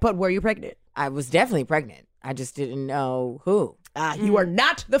was like, But were you pregnant? I was definitely pregnant. I just didn't know who. You are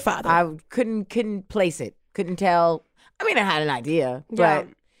not the father. I couldn't place it. Couldn't tell. I mean, I had an idea, Yeah. but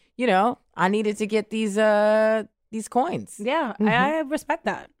you know, I needed to get these coins. Yeah, I respect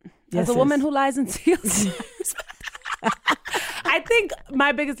that. Yes, As a woman sis. who lies and steals. I think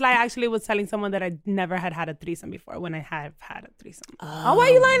my biggest lie actually was telling someone that I never had a threesome before when I have had a threesome. Oh, why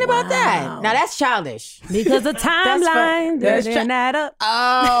are you lying about that? Now that's childish. Because the timeline That's didn't add up.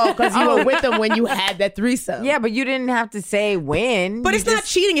 Oh, because you were with them when you had that threesome. Yeah, but you didn't have to say when. But You it's not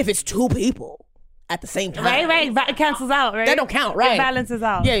just- cheating if it's two people at the same time. Right. It cancels out, right? That don't count, right? It balances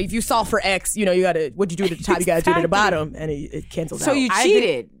out. Yeah, if you solve for X, you gotta, what'd you do at the top, you gotta do it at the bottom, and it cancels So out. you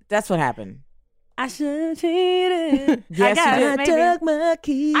cheated. That's what happened. I should have cheated. Yes, I you guess, did. maybe. my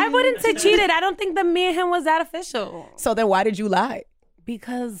keys. I wouldn't say cheated. I don't think that me and him was that official. So then why did you lie?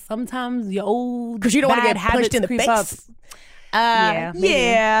 Because sometimes your old Because you don't want to bad get punched habits in the creep face. up. Maybe.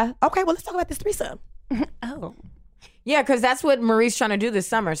 Yeah. Okay, well, let's talk about this threesome. Oh. Yeah, because that's what Marie's trying to do this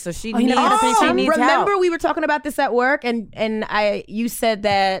summer. So she you needs, never had a threesome? she needs remember help. we were talking about this at work, and you said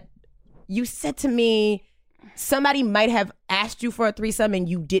to me somebody might have asked you for a threesome and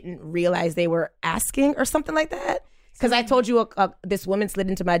you didn't realize they were asking or something like that. Because I told you this woman slid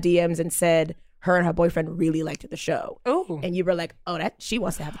into my DMs and said her and her boyfriend really liked the show. Ooh. And you were like, oh, that she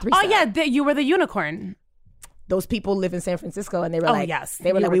wants to have a threesome. Oh, yeah. You were the unicorn. Those people live in San Francisco, and they were Oh, like, yes.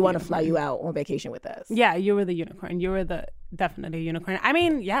 they were You like, were we the want to unicorn. fly you out on vacation with us. Yeah, you were the unicorn. You were definitely a unicorn. I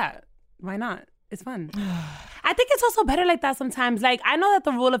mean, yeah, why not? It's fun. I think it's also better like that sometimes. Like, I know that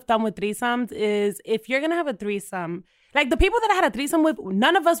the rule of thumb with threesomes is if you're going to have a threesome, like the people that I had a threesome with,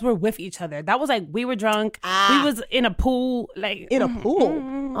 none of us were with each other. That was like, we were drunk. We was in a pool. Like In a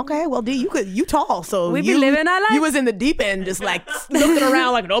pool. Okay, well, D, you tall, so We be you living our life. You was in the deep end, just like looking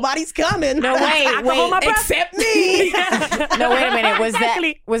around like nobody's coming. No, wait, except me. No, wait a minute.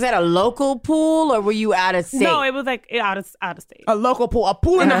 Exactly. Was that a local pool or were you out of state? No, it was like out of state. A local pool, a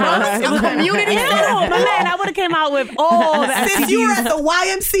pool in the Bronx, a community. No, my man, I would have came out with all the Since you were at the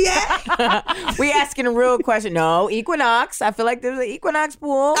YMCA, We asking a real question. No, Equinox. I feel like there's an Equinox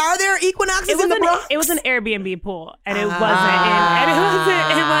pool. are there equinoxes in the Bronx? It was an Airbnb pool, and it wasn't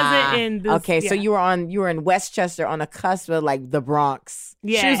in this. Okay, so yeah. you were in Westchester on the cusp of like the Bronx.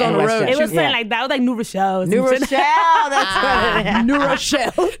 Yeah. She was on the in road. It Westchester. was something Yeah. like that. It was like New Rochelle. New some shit. Rochelle. That's what it is. New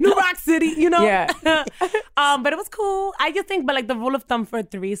Rochelle. New Rock City, you know? Yeah. But it was cool. I just think, but like the rule of thumb for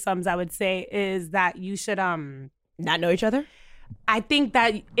threesomes, I would say, is that you should Not know each other? I think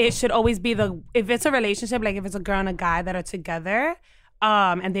that it should always be if it's a relationship, like if it's a girl and a guy that are together,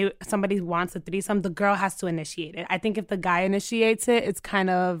 and somebody wants a threesome, the girl has to initiate it. I think if the guy initiates it, it's kind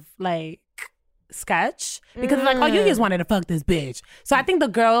of like sketch because it's like, oh, you just wanted to fuck this bitch. So I think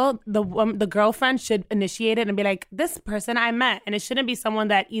the girlfriend should initiate it and be like, this person I met, and it shouldn't be someone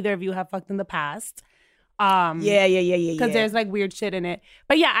that either of you have fucked in the past. Yeah. Because there's like weird shit in it.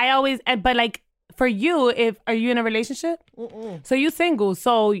 But yeah, but like for you, are you in a relationship? So you single.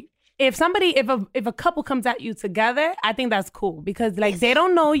 So if a couple comes at you together, I think that's cool because like they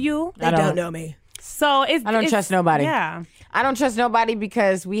don't know you. They don't know me. So I don't trust nobody. Yeah. I don't trust nobody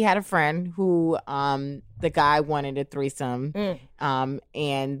because we had a friend who the guy wanted a threesome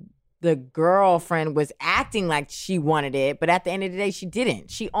and the girlfriend was acting like she wanted it, but at the end of the day, she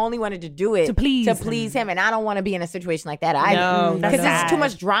didn't. She only wanted to do it To please him. And I don't want to be in a situation like that either. No, Because that's it's too sad.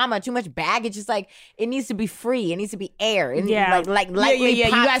 much drama, too much baggage. It's like, it needs to be free. It needs to be air. It Yeah. needs like lightly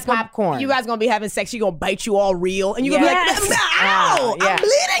You guys popcorn. You guys gonna be having sex. She gonna bite you all real, and you gonna Yes. be like, "Ow, Yeah. I'm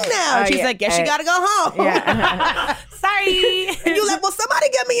bleeding now." And she's yeah. like, "Guess you gotta go home." Yeah. Sorry. And you like, "Well, somebody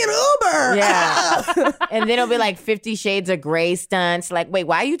get me an Uber." Yeah. And then it'll be like 50 Shades of Grey stunts. Like, wait,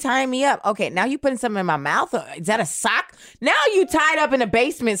 why are you tying me up? Okay, now you putting something in my mouth? Is that a sock? Now you tied up in a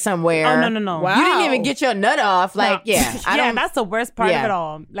basement somewhere. Oh, no. Wow. You didn't even get your nut off. Like, yeah. I yeah, don't, that's the worst part Yeah. of it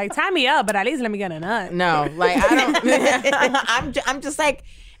all. Like, tie me up, but at least let me get a nut. no, like, I don't. I'm just like,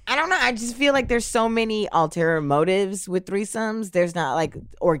 I don't know. I just feel like there's so many ulterior motives with threesomes. There's not like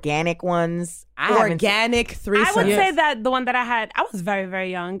organic ones. Organic threesome. I would say that the one that I had, I was very,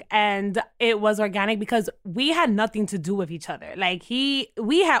 very young, and it was organic because we had nothing to do with each other. Like we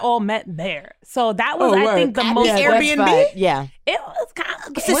had all met there, so that was, I think, the most Airbnb? Yeah. It was kind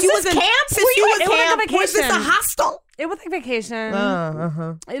of, Since you was in camp, it was like a was this a vacation. hostel? It was like vacation.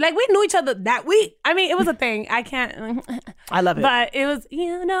 Like we knew each other that week. I mean, it was a thing. I can't. I love it. But it was,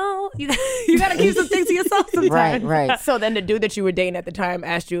 you gotta keep some things to yourself sometimes. Right. So then the dude that you were dating at the time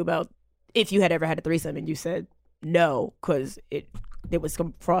asked you about if you had ever had a threesome, and you said no, because there was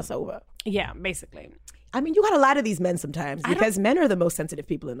some crossover. Yeah, basically. I mean, you gotta lie to these men sometimes because men are the most sensitive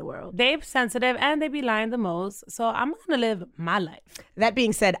people in the world. They're sensitive and they be lying the most. So I'm gonna live my life. That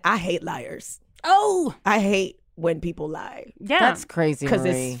being said, I hate liars. Oh, I hate when people lie. yeah. That's crazy, Because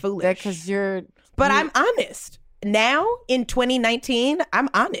Marie. it's foolish. Because you're... But I'm honest. Now, in 2019, I'm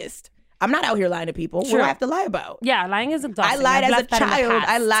honest. I'm not out here lying to people. What do I have to lie about? Yeah, lying is I exhausting. lied I've as a left that in the child.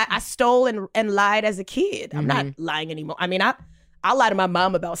 past. I stole and lied as a kid. I'm not lying anymore. I mean, I'll lie to my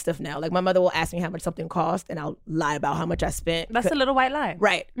mom about stuff now. Like, my mother will ask me how much something cost, and I'll lie about how much I spent. That's a little white lie.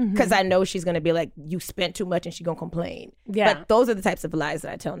 Right. Because I know she's going to be like, you spent too much, and she's going to complain. Yeah. But those are the types of lies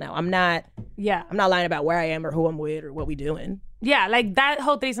that I tell now. I'm not Yeah. lying about where I am or who I'm with or what we doing. Yeah, like that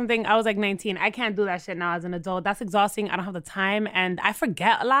whole threesome thing, I was like 19. I can't do that shit now as an adult. That's exhausting. I don't have the time and I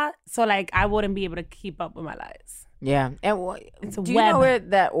forget a lot. So like I wouldn't be able to keep up with my lies. Yeah. And It's a do you web. know where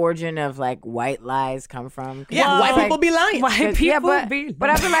that origin of like white lies come from? Yeah, white people be lying. White people yeah, but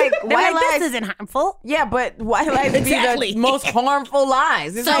I feel like They're white like, lies... this isn't harmful. Yeah, but white lies Exactly. be the most harmful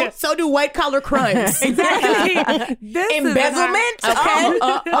lies. It's like So do white collar crimes. Exactly. This isn't embezzlement.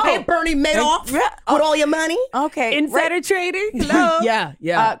 har- Okay, Bernie Madoff with all your money. Okay. Insider right. trading. Hello.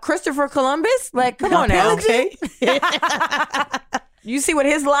 Yeah. Christopher Columbus? Like, come on now. Okay. You see what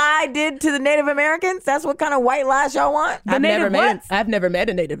his lie did to the Native Americans? That's what kind of white lies y'all want? I've never native met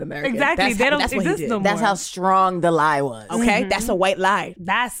a Native American. Exactly. They don't that's what he exist did. no more. That's how strong the lie was. Okay, that's a white lie.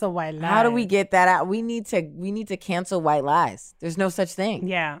 That's a white lie. How do we get that out? We need to cancel white lies. There's no such thing.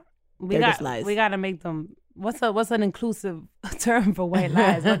 Yeah. They're just lies. We got to make them. What's an inclusive term for white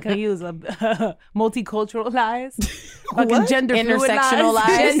lies? What can I use? Multicultural lies? Fucking gender fluid Intersectional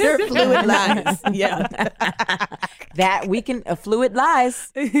lies. Gender fluid lies. Yeah. That we can fluid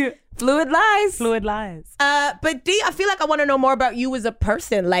lies. Fluid lies. Fluid lies. But Dee, I feel like I want to know more about you as a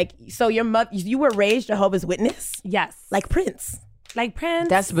person. Like, so your mother, you were raised Jehovah's Witness, Yes. like Prince. Like Prince.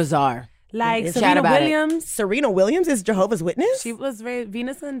 That's bizarre. like Chat Serena about it. Williams. Serena Williams is Jehovah's Witness. She was raised.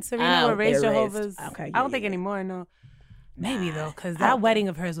 Venus and Serena Oh, were raised they're raised. Jehovah's. Okay, I don't yeah, think yeah. anymore. No. Maybe though, because that wedding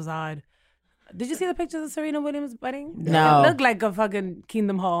of hers was odd. Did you see the pictures of Serena Williams' wedding? No. It looked like a fucking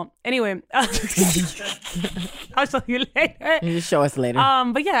Kingdom Hall. Anyway, I'll show you later. You just show us later.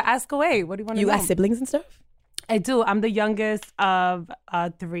 But yeah, ask away. What do you want to You know? got siblings and stuff? I do. I'm the youngest of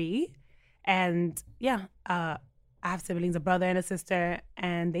 3, and yeah, I have siblings, a brother and a sister,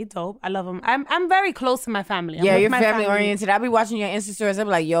 and they dope. I love them. I'm very close to my family. I'm yeah, with you're my family oriented. I be watching your Insta stories. I be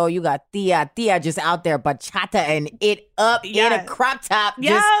like, yo, you got Tia just out there, bachata and it up in a crop top,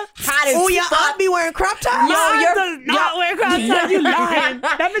 just hot as Oh, your fuck. aunt be wearing crop tops? No, you're- does not wear crop top. You lying?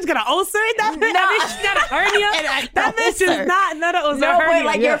 That bitch got an ulcer. That bitch got a hernia. That bitch is not an ulcer. No, hernia. but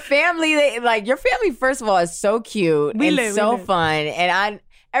like your family, your family, first of all, is so cute and so fun. And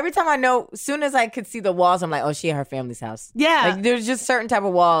every time I know, as soon as I could see the walls, I'm like, oh, she at her family's house. Yeah. Like there's just certain type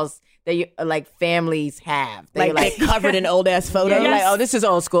of walls that you like families have. That you're Like, they're covered in old ass photos. yeah, you're like, oh, this is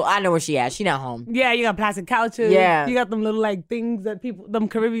old school. I know where she at. She not home. Yeah, you got plastic couches. Yeah. You got them little like things that them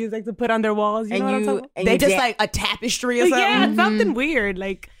Caribbeans like to put on their walls. You know what I'm talking about? and They you just dan- like a tapestry or something. Yeah, something weird.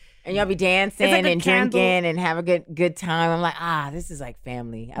 Like, and y'all be dancing It's like a and candle. drinking and have a good time. I'm like, this is like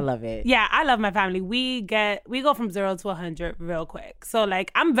family. I love it. yeah, I love my family. We go from 0 to 100 real quick. So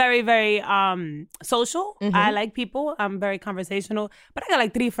like, I'm very, very social. I like people. I'm very conversational. But I got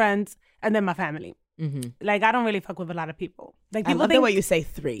like 3 friends and then my family. Like, I don't really fuck with a lot of people. Like, I people love think, the way you say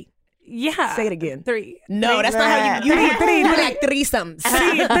 3. yeah. Say it again. 3. No, that's not how you Three. You like threesomes.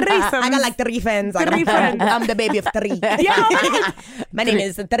 Threesomes. I got like 3 friends. I got 3 friends. I'm the baby of 3. Yeah. My name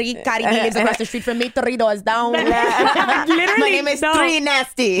is 3. Cardi B lives across the street from me. 3 doors down. Literally, My name is no. Dee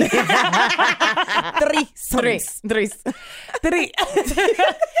Nasty. 3 sons. 3.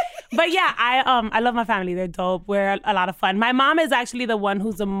 But yeah, I love my family. They're dope. We're a lot of fun. My mom is actually the one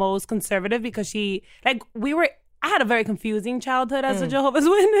who's the most conservative because I had a very confusing childhood as a Jehovah's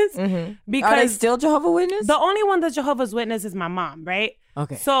Witness because Are they still Jehovah's Witness? the only one that's Jehovah's Witness is my mom, right?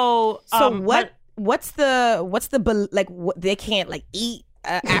 Okay. So What's they can't like eat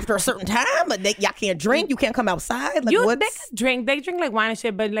after a certain time? Like, y'all can't drink. You can't come outside. Like, they drink like wine and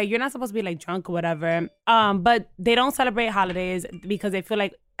shit, but like you're not supposed to be like drunk or whatever. But they don't celebrate holidays because they feel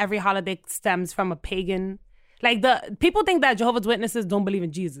like every holiday stems from a pagan. Like the people think that Jehovah's Witnesses don't believe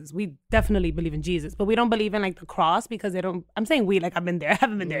in Jesus. We definitely believe in Jesus, but we don't believe in like the cross because they don't. I'm saying we, like I've been there. I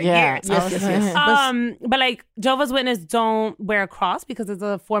haven't been there in years. Yes. But like Jehovah's Witness don't wear a cross because it's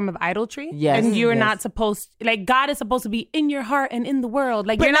a form of idolatry. Yes. And you're Yes. not supposed, like God is supposed to be in your heart and in the world.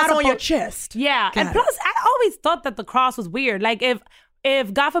 Like But you're not on your supposed- chest. Yeah. Got And it. plus, I always thought that the cross was weird. Like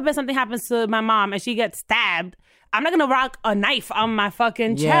if God forbid something happens to my mom and she gets stabbed, I'm not gonna rock a knife on my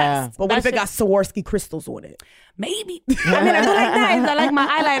fucking chest. But what if it got Swarovski crystals on it? Maybe. I mean, I do like knives. I like my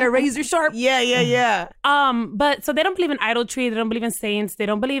eyeliner razor sharp. Yeah. But so they don't believe in idolatry. They don't believe in saints. They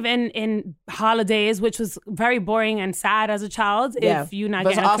don't believe in holidays, which was very boring and sad as a child. If you not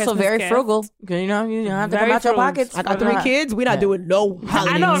but getting it's a also Christmas very gift. frugal. You know, you don't have to come Very out your frugal. pockets. I got 3 kids. We're not doing no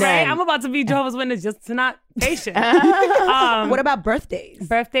holidays. I know, right? None. I'm about to be Jehovah's Witness just to not patient. What about birthdays?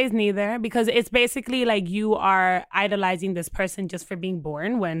 Birthdays, neither, because it's basically like you are idolizing this person just for being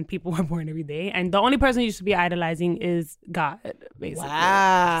born when people were born every day. And the only person you should be idolizing is God, basically.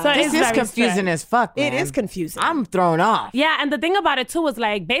 Wow. So This it's is very confusing strange. as fuck, man. It is confusing. I'm thrown off. Yeah, and the thing about it too was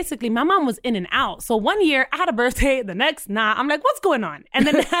like basically my mom was in and out. So one year I had a birthday, the next nah. I'm like, what's going on? And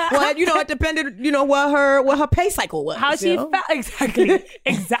then well, it depended, what her pay cycle was. how she felt exactly.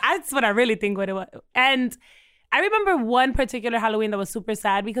 That's what I really think what it was. And I remember one particular Halloween that was super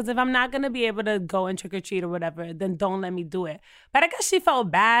sad because if I'm not gonna be able to go and trick or treat or whatever, then don't let me do it. But I guess she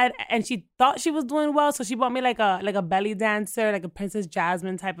felt bad and she thought she was doing well, so she bought me like a belly dancer, like a Princess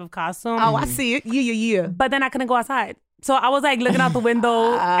Jasmine type of costume. Oh, I see it. Yeah. But then I couldn't go outside. So I was like looking out the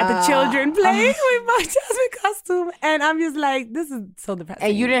window at the children playing with my Jasmine costume. And I'm just like, this is so depressing.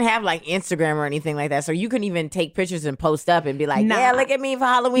 And you didn't have like Instagram or anything like that, so you couldn't even take pictures and post up and be like, Nah. yeah, look at me for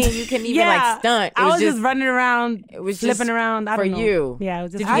Halloween. You couldn't even like stunt. I was just running around, it was flipping just around. I for don't know. you. Yeah, it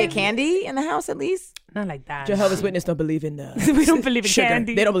was just Did you get candy in the house at least? Not like that. Jehovah's Witness don't believe in We don't believe in sugar.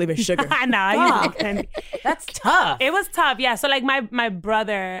 candy. They don't believe in sugar. Nah, you don't candy. That's tough. It was tough, yeah. So like my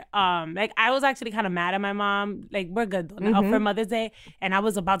brother, like I was actually kind of mad at my mom. Like we're good though, for Mother's Day, and I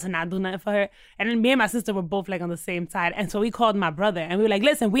was about to not do nothing for her. And then me and my sister were both like on the same side, and so we called my brother and we were like,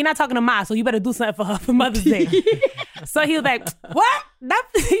 "Listen, we're not talking to Ma, so you better do something for her for Mother's Day." So he was like, "What?"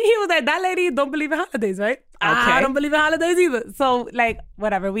 He was like, "That lady don't believe in holidays, right?" I don't believe in holidays either. So like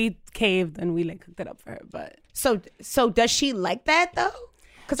whatever, we caved and we like cooked it up for her, but. So does she like that though?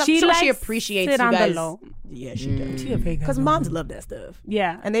 Because I'm She sure she likes appreciates it you on the guys. low. Yeah, she does. She a big Because moms love that stuff.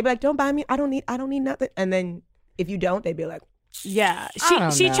 Yeah. And they be like, "Don't buy me. I don't need nothing." And then if you don't, they be like, Yeah,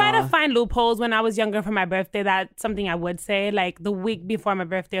 don't she tried know. to find loopholes when I was younger for my birthday. That's something I would say. Like the week before my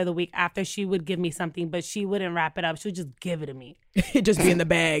birthday or the week after, she would give me something, but she wouldn't wrap it up. She would just give it to me. it just be in the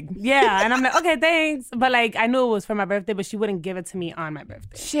bag. Yeah, and I'm like, okay, thanks. But like, I knew it was for my birthday, but she wouldn't give it to me on my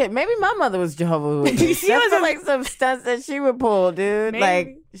birthday. Shit, maybe my mother was Jehovah's Witness. She That's was like some stunts that she would pull, dude. Maybe.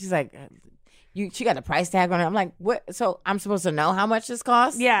 Like, she's like, she got a price tag on it. I'm like, what? So I'm supposed to know how much this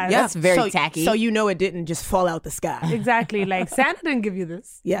costs? Yeah. That's very so, tacky. So you know it didn't just fall out the sky. Exactly. Like Santa didn't give you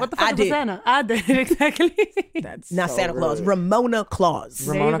this. Yeah, What the fuck I was did. Santa? I did, exactly. That's Not so Santa Claus, rude. Ramona Claus.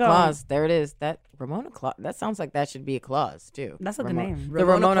 There you Ramona go. Claus. There it is. That Ramona Claus. That sounds like that should be a clause too. That's a good name. The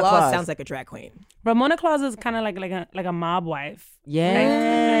Ramona Claus Claus sounds like a drag queen. Ramona Claus is kind of like a mob wife.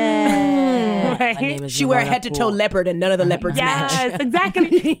 Yeah. Right? My name is She wear a Ramona head to toe Claus. leopard and none of the leopards match. Yes,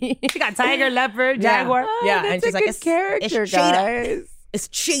 exactly. She got tiger, leopard, jaguar. Yeah, That's and she's a like, good it's character, it's Cheetah. guys. It's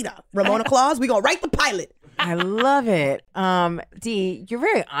Cheetah. Ramona Claus, we gonna write the pilot. I love it. Dee, you're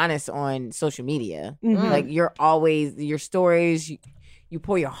very honest on social media. Like you're always your stories. You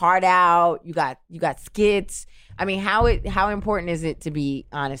pour your heart out. You got skits. I mean, how important is it to be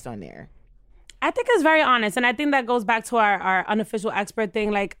honest on there? I think it's very honest. And I think that goes back to our unofficial expert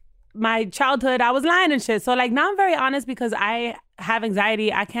thing. Like my childhood, I was lying and shit. So like now I'm very honest because I have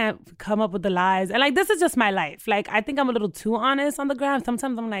anxiety. I can't come up with the lies. And like, this is just my life. Like, I think I'm a little too honest on the ground.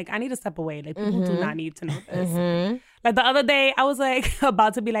 Sometimes I'm like, I need to step away. Like people do not need to know this. Like the other day I was like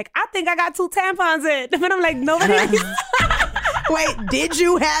about to be like, I think I got 2 tampons in. But I'm like, nobody. Wait, did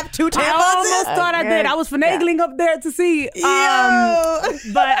you have 2 tampons? I almost thought I did. I was finagling up there to see.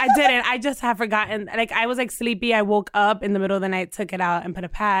 But I didn't. I just have forgotten. Like I was like sleepy. I woke up in the middle of the night, took it out and put a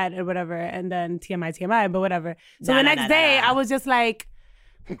pad or whatever. And then TMI, but whatever. So the next day I was just like,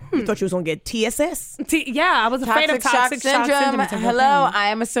 You thought you was gonna get TSS? I was afraid of toxic shock syndrome. It's a real Hello, thing. I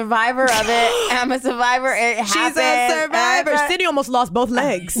am a survivor of it. I'm a survivor. It She's happened. a survivor. Cindy almost lost both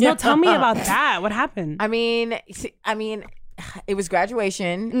legs. No, tell me about that. What happened? I mean, it was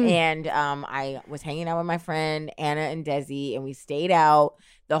graduation, and I was hanging out with my friend Anna and Desi, and we stayed out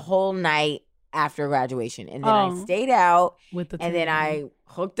the whole night after graduation, and then I stayed out, With the and two then of I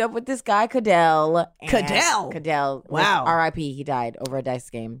hooked up with this guy Cadell. Cadell? Wow. R.I.P. He died over a dice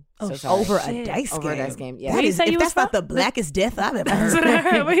game. So sorry. Over a dice Over a game. dice game. Yeah. That Where you is, say if you that's was not the blackest death I've ever That's what I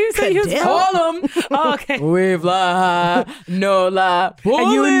heard. heard. What you say you was Cadell? from? Oh, okay. We fly, no lie,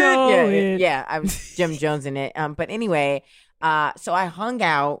 And you know yeah, it. yeah, I'm Jim Jones in it. But anyway, so I hung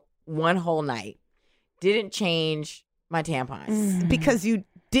out one whole night, didn't change my tampons. Because you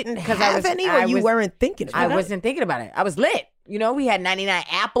didn't Because have I was- any, or I you was- weren't thinking about I it. wasn't thinking about it. I was lit. You know, we had 99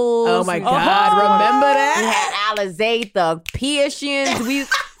 apples. Oh my God, remember that? We had Alizé, the Pearsians.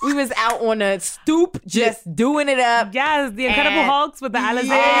 We was out on a stoop just doing it up. Yes, the Incredible Hulks with the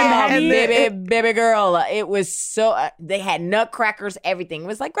Alizé and and baby girl. It was so, they had nutcrackers, everything. It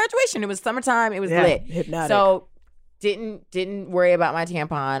was like graduation. It was summertime. It was lit. Hypnotic. So didn't worry about my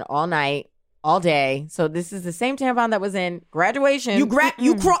tampon all night, all day. So this is the same tampon that was in graduation. You got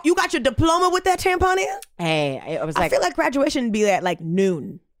your diploma with that tampon in? Hey, I was I like, feel like graduation would be at like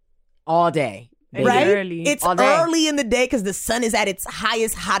noon. all day. Baby. Right? Early. It's All day. early in the day because the sun is at its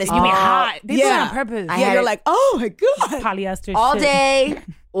hottest. You mean hot? They do it on purpose. Yeah, you're like, oh my God. Polyester All shit. day,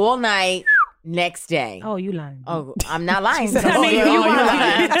 all night, next day. Oh, you lying. Oh, I'm not lying. said, "Oh, You you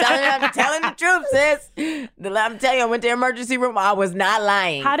lying. I'm telling the truth, sis. I'm telling you, I went to the emergency room. I was not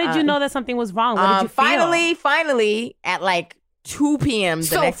lying. How did you know that something was wrong? What did you feel? Finally, at like 2 p.m. the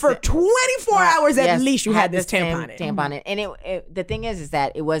So next for day- 24 hours at Yes, least you had this the same tampon in. tampon in. And it the thing is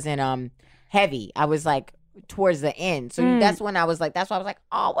that it wasn't heavy. I was like towards the end. So that's when I was like, that's why I was like,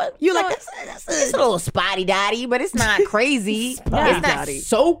 oh, what? You're like, it's a little spotty dotty, but it's not crazy. It's not dotty.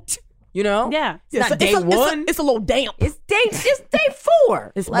 soaked, you know? Yeah. It's not day one. It's a little damp. It's day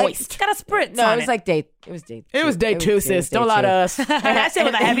 4. It's like, moist. It's got a spritz No, on it was like day. It was day. It was day two, sis. Don't lie to us. that shit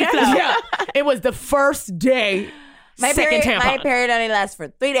was a heavy flow. Yeah. It was the first day. My second period, tampon. my period only lasts for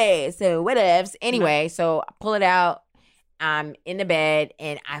 3 days, so whatevs. Anyway, so I pull it out. I'm in the bed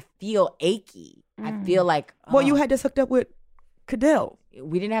and I feel achy. I feel like Well, you had this hooked up with Cadell.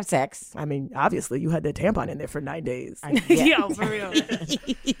 we didn't have sex. I mean, obviously, you had the tampon in there for 9 days. Yeah. Yo, for real.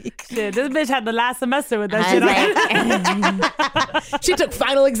 Shit, this bitch had the last semester with that I shit was on. like, She took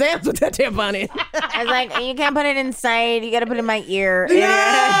final exams with that tampon in. I was like, you can't put it inside. You got to put it in my ear.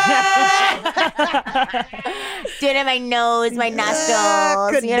 Do it in my nose, my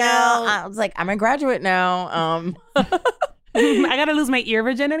nostrils. You know, I was like, I'm a graduate now. I gotta lose my ear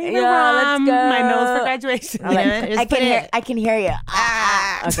virginity. Yeah, let's go. My nose for graduation. I'm like, I can hear you.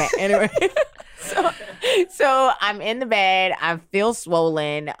 Okay. Anyway, so I'm in the bed. I feel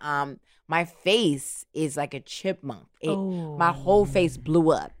swollen. My face is like a chipmunk. My whole face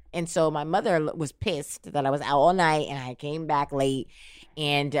blew up. And so my mother was pissed that I was out all night and I came back late.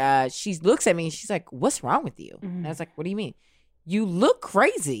 And she looks at me and she's like, "What's wrong with you?" And I was like, "What do you mean? You look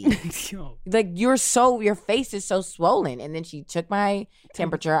crazy. Like your face is so swollen." And then she took my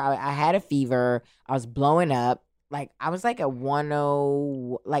temperature. I had a fever. I was blowing up. Like I was like a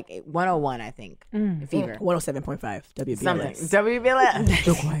 101, I think. Fever. 107.5 WBLS. Something. WBLS.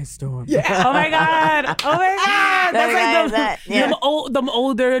 The Quiet Storm. Yeah. Oh my God. That's like them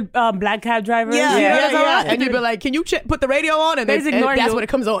older black cab drivers. Yeah, You know what I'm talking yeah. about? And you'd be like, "Can you put the radio on?" And, They just ignore that's you. when it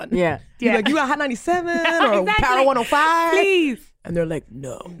comes on. Yeah. You're like, "You got Hot 97 or Exactly. Power 105?" Please. And they're like,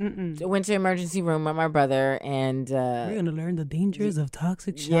 "No." I went to emergency room with my brother and We're gonna learn the dangers of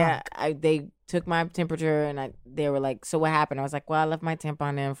toxic shock. yeah, they took my temperature and they were like, "So what happened?" I was like, "Well, I left my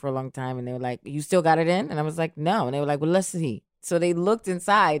tampon in for a long time." And they were like, "You still got it in?" And I was like, "No." And they were like, "Well, let's see." So they looked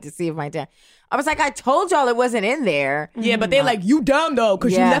inside to see if my tampon. I was like, "I told y'all it wasn't in there." Yeah, but they're like, "You dumb though,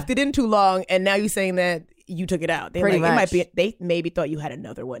 because you Yeah. left it in too long, and now you're saying that you took it out." They're Pretty like, much. it might be. They maybe thought you had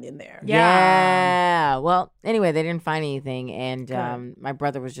another one in there. Yeah. Well, anyway, they didn't find anything, and my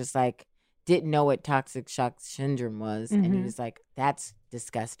brother was just like, didn't know what toxic shock syndrome was, and he was like, "That's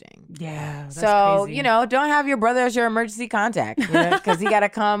disgusting." Yeah. That's So crazy. don't have your brother as your emergency contact, because he got to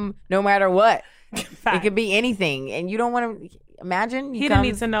come no matter what. It could be anything, and you don't want to imagine. He didn't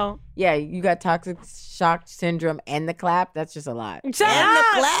need to know. Yeah, you got toxic shock syndrome and the clap. That's just a lot. Shut up.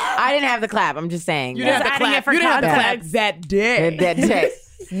 I didn't have the clap. I'm just saying. You didn't have Adding to it clap. for You didn't have to clap context. that day. That day.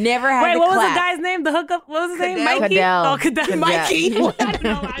 Never had Wait, the what was clap. the guy's name? The hookup? What was his name? Mikey? Cadell. Oh, Cadell. Mikey. I don't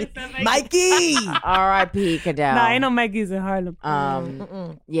know why I said Mikey. Mikey. R.I.P. Cadell. Nah, ain't no Mikey's in Harlem.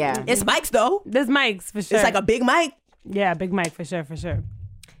 Yeah. It's Mike's though. There's Mike's for sure. It's like a big Mike. Yeah, Big Mike for sure.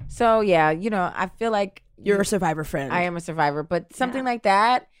 So yeah, I feel like You're a survivor friend. I am a survivor, but something like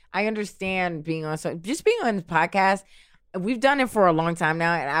that, I understand being on just being on this podcast. We've done it for a long time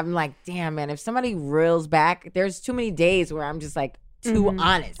now, and I'm like, damn, man, if somebody reels back, there's too many days where I'm just like too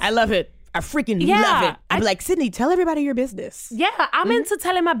honest. I love it. I freaking Yeah, love it. I'm like, Sydney, tell everybody your business. Yeah, I'm into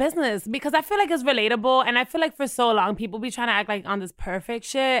telling my business because I feel like it's relatable, and I feel like for so long people be trying to act like on this perfect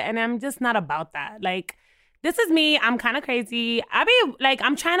shit, and I'm just not about that. Like, this is me. I'm kind of crazy. I be like,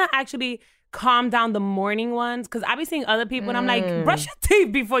 I'm trying to actually calm down the morning ones because I be seeing other people and I'm like, brush your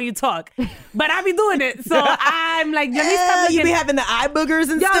teeth before you talk. But I be doing it. So I'm like, let me stop looking. You be having the eye boogers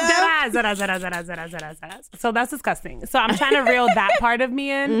and stuff? Deadass. So that's disgusting. So I'm trying to reel that part of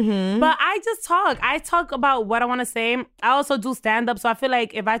me in. But I just talk. I talk about what I want to say. I also do stand-up. So I feel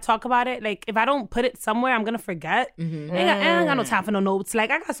like if I talk about it, like if I don't put it somewhere, I'm going to forget. I ain't got no time for no notes.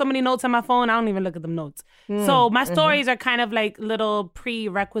 Like I got so many notes on my phone, I don't even look at them notes. So my stories are kind of like little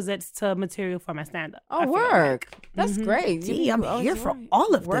prerequisites to material for my stand-up. Oh, work. That's great. Dee, I'm here for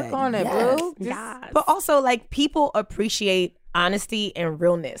all of that. Work on it, bro. But also, like, people appreciate honesty and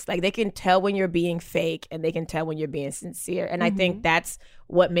realness. Like, they can tell when you're being fake and they can tell when you're being sincere. And I think that's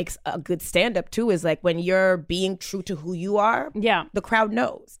what makes a good stand-up, too, is like when you're being true to who you are, the crowd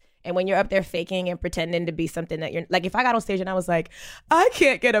knows. And when you're up there faking and pretending to be something that you're like, if I got on stage and I was like, I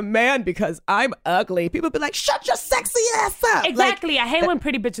can't get a man because I'm ugly, people be like, shut your sexy ass up. Exactly. Like, I hate when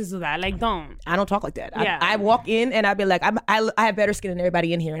pretty bitches do that. Like, don't. I don't talk like that. Yeah. I walk in and I'd be like, I have better skin than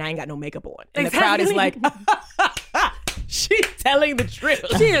everybody in here and I ain't got no makeup on. And the crowd is like, she's telling the truth.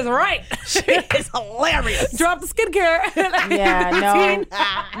 She is right. She is hilarious. Drop the skincare.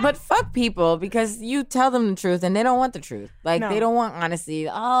 But fuck people because you tell them the truth and they don't want the truth. Like they don't want honesty.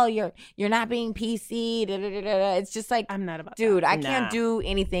 Oh, you're not being PC. Da, da, da, da. It's just like I'm not about dude, that. I can't do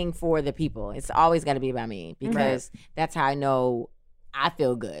anything for the people. It's always got to be about me because that's how I know I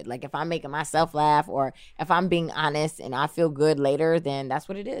feel good. Like if I'm making myself laugh or if I'm being honest and I feel good later, then that's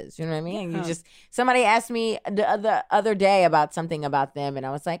what it is. You know what I mean? You just somebody asked me the other day about something about them and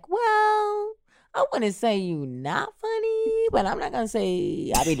I was like, well, I wouldn't say you not funny, but I'm not gonna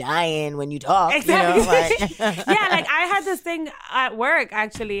say I be dying when you talk. Exactly. You know? Like, yeah, like I had this thing at work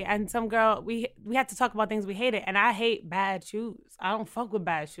actually, and some girl we had to talk about things we hated, and I hate bad shoes. I don't fuck with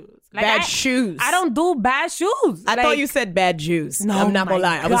bad shoes. Like, bad shoes. I don't do bad shoes. I thought you said bad Jews. No, I'm not gonna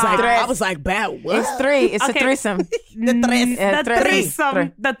lie. I was like bad what? it's three. It's a threesome.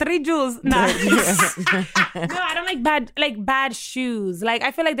 The three Jews. No. No, I don't like bad shoes. Like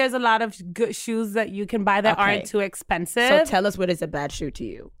I feel like there's a lot of good shoes that you can buy that aren't too expensive. So tell us what is a bad shoe to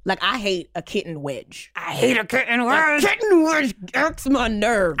you. Like I hate a kitten wedge. I hate a kitten wedge. A kitten wedge irks my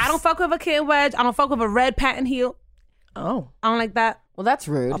nerves. I don't fuck with a kitten wedge. I don't fuck with a red patent heel. Oh. I don't like that. Well, that's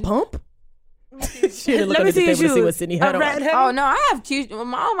rude. A pump? She didn't look Let me under the see your table to see shoes. what Sydney had on. Oh no, I have cute.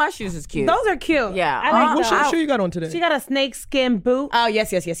 All my shoes is cute. Those are cute. Yeah. I like What those. shoe you got on today? She got a snakeskin boot. Oh,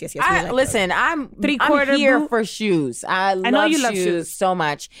 yes. We like Listen, I'm Three-quarter here boot. for shoes. I know love you love shoes shoes. so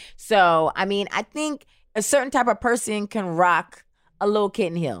much. So, I mean, I think a certain type of person can rock a little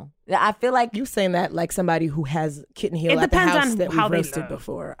kitten heel. I feel like you saying that like somebody who has kitten heel It at the depends house on that how we've they roasted look.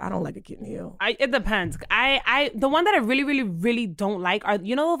 before. I don't like a kitten heel. It depends. I the one that I really, really, really don't like are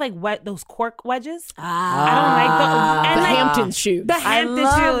those cork wedges. I don't like those. And The like, Hampton shoes. The I Hampton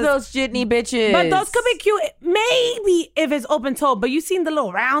love shoes. those jitney bitches. But those could be cute, maybe if it's open toe. But you seen the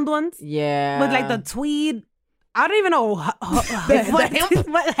little round ones Yeah. with like the tweed. I don't even know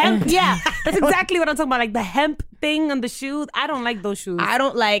The hemp. Yeah, that's exactly what I'm talking about. Like the hemp thing on the shoes. I don't like those shoes. I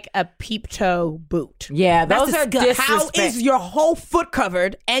don't like a peep toe boot. Yeah, those are How disrespect. is your whole foot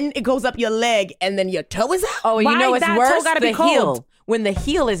covered and it goes up your leg and then your toe is out? Oh, you Why know what's that toe worse? gotta be The cold? heel. When the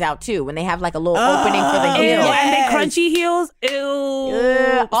heel is out too. When they have like a little opening for the Ew, heel. and they crunchy heels.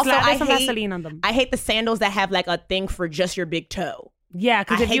 Ew. Also, Slap I some hate, Vaseline on them. I hate the sandals that have like a thing for just your big toe. Yeah,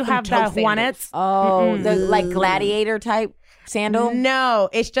 because I if hate you them have toe the sandals. Juanettes, Oh, the like gladiator type sandal. No,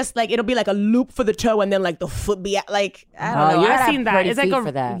 it's just like it'll be like a loop for the toe and then like the foot be out, like I don't Oh, know. you gotta I've have seen that. pretty It's like feet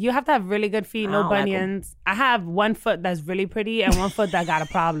for that. you have to have really good feet, no don't like 'em. bunions. I have one foot that's really pretty and one foot that got a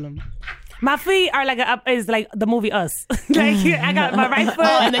problem. My feet are is like the movie Us. Like I got my right foot.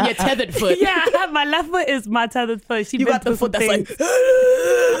 Oh, and then your tethered foot. Yeah, my left foot is my tethered foot. She You been got the through foot some that's things.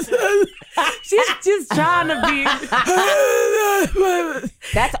 like. She's just trying to be.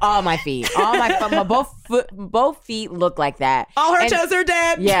 That's all my feet. All my both feet look like that. All her And- toes are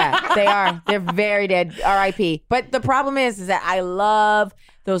dead. Yeah, they are. They're very dead. R.I.P. But the problem is that I love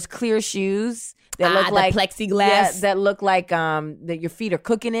those clear shoes that look the like plexiglass. Yeah, that look like that your feet are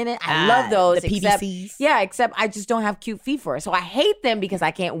cooking in it. I love those. the except, PVCs. Yeah, except I just don't have cute feet for it. So I hate them because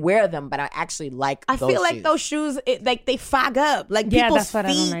I can't wear them, but I actually like I those feel like shoes. those shoes, like they fog up. Like Yeah, people's that's what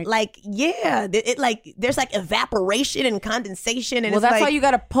I don't feet, like. it like there's like evaporation and condensation, and Well, it's that's like, why you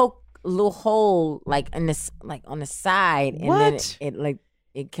got to poke a little hole like in this, like on the side, and then What? it like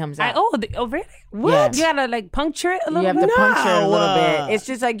it comes out. Really? What? You gotta like puncture it a little bit? You have to puncture it a little bit. It's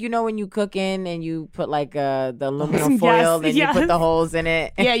just like, you know, when you cooking and you put like the aluminum foil and you put the holes in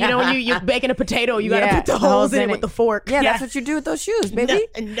it. Yeah, you know, when you're baking a potato, you gotta put the holes in it with the fork. Yeah, that's what you do with those shoes, baby.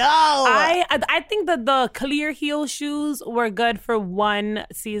 No. I think that the clear heel shoes were good for one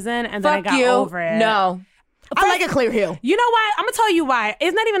season and then I got over it. No. I like a clear heel. You know why? I'm gonna tell you why.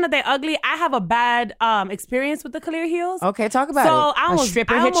 It's not even that they're ugly. I have a bad experience with the clear heels. Okay, talk about it. So I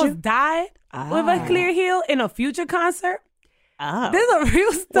almost died with a clear heel in a Future concert. There's a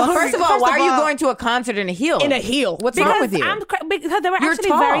real story. Well, first of all, why are you going to a concert in a heel? In a heel. What's wrong with you? Because they were actually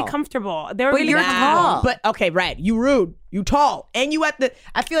very comfortable. They were But really you're comfortable. tall. But okay, right. You rude. You tall. And you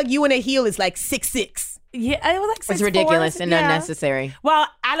I feel like you in a heel is like 6'6". Yeah, it was like 6'4". It's ridiculous and unnecessary. Well,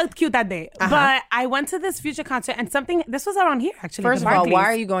 I looked cute that day. But I went to this Future concert and this was around here actually. First of all, why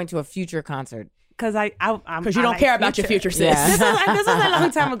are you going to a Future concert? Because Because you don't care about your future, sis. Yeah. This was a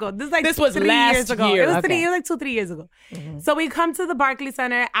long time ago. This was 3 last years ago. year. It was 2-3 years ago. So we come to the Barclays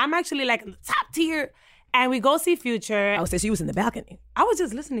Center. I'm actually like in the top tier. And we go see Future. Oh, so you was in the balcony. I was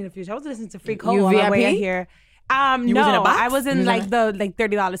just listening to Future. I was listening to Free Code You on my VIP? way here. You no, was in a box? I was in like the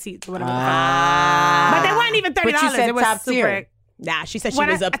 $30 seats or whatever. But they weren't even $30. But you said it was top super. tier. Nah, she said she When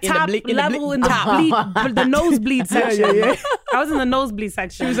was up top in the level in the nosebleed section. yeah. I was in the nosebleed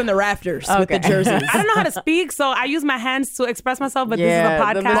section. She was in the rafters with the jerseys. I don't know how to speak, so I use my hands to express myself. But Yeah, this is a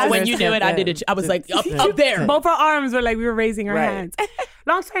podcast. But when you do it, I did it. I was like up there. Both our arms were like we were raising our hands.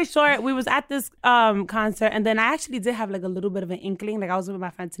 Long story short, we was at this concert, and then I actually did have like a little bit of an inkling. Like I was with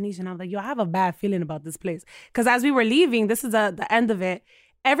my friend Tanisha, and I was like, "Yo, I have a bad feeling about this place." Because as we were leaving, this is the end of it.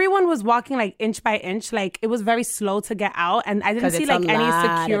 Everyone was walking like inch by inch. Like it was very slow to get out. And I didn't see like any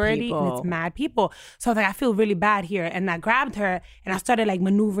security. And it's mad people. So I was like, I feel really bad here. And I grabbed her and I started like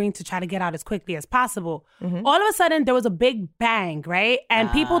maneuvering to try to get out as quickly as possible. All of a sudden, there was a big bang, right?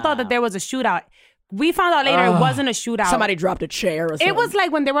 And people thought that there was a shootout. We found out later it wasn't a shootout. Somebody dropped a chair or something. It was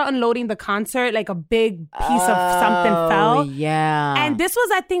like when they were unloading the concert, like a big piece of something fell. Yeah. And this was,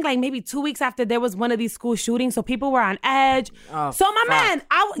 I think, like maybe 2 weeks after there was one of these school shootings. So people were on edge. Oh, so my man,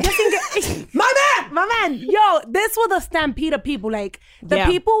 my man, yo, this was a stampede of people. Like the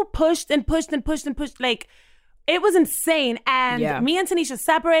people pushed and pushed and pushed and pushed. Like it was insane. And me and Tanisha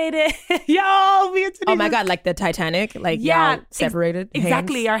separated. Yo, me and Tanisha. Oh my God, like the Titanic? Like y'all separated?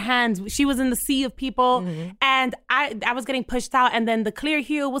 Exactly, our hands. She was in the sea of people. And I was getting pushed out. And then the clear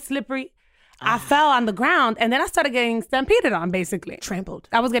heel was slippery. I fell on the ground. And then I started getting stampeded on, basically. Trampled.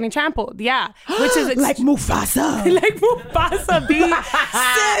 I was getting trampled, yeah. Which is like Mufasa. Like Mufasa, B.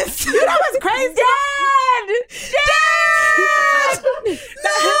 Sis! You know what's crazy? Dad! No!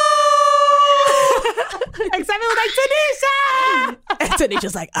 Except it was like, Tanisha! And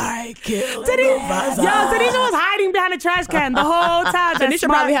Tanisha's like, I killed Tanisha. Yo, Tanisha was hiding behind a trash can the whole time. Tanisha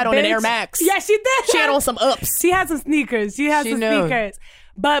probably had on an Air Max. Yeah, she did. She had on some ups. She had some sneakers. Sneakers.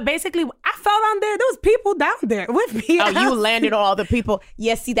 But basically, I fell down there. There was people down there with me. Oh, you landed on all the people.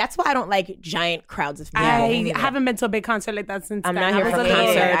 Yeah, see, that's why I don't like giant crowds of people. I haven't been to a big concert like that since I'm then. not here for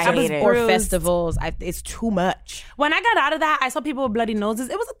concerts I hate it. or festivals. It's too much. When I got out of that, I saw people with bloody noses.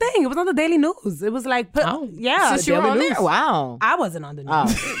 It was a thing. It was on the Daily News. It was like, yeah. Since you were on there? Wow. I wasn't on the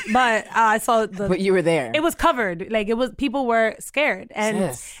news. But I saw the... But you were there. It was covered. Like, it was... People were scared.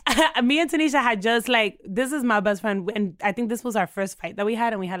 And me and Tanisha had just like... This is my best friend. And I think this was our first fight that we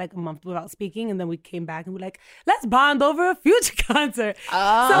had. And we had like a month without speaking. And then we came back and we're like, let's bond over a Future concert. So when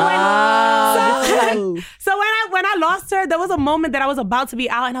I lost her, there was a moment that I was about to be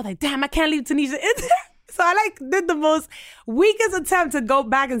out. And I was like, damn, I can't leave Tanisha in there. So I like did the most weakest attempt to go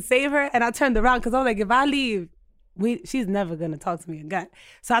back and save her. And I turned around because I was like, if I leave, she's never going to talk to me again.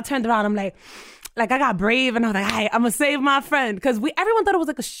 So I turned around. I'm like I got brave and I was like, hey, I'm going to save my friend. Because everyone thought it was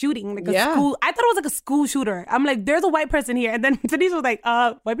like a shooting, like a school. I thought it was like a school shooter. I'm like, there's a white person here. And then Tanisha was like,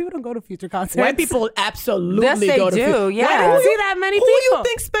 white people don't go to Future concerts. White people absolutely yes, they go to do. Future. Yeah. I didn't see that many Who people. you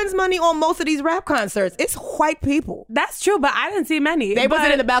think spends money on most of these rap concerts? It's white people. That's true, but I didn't see many. They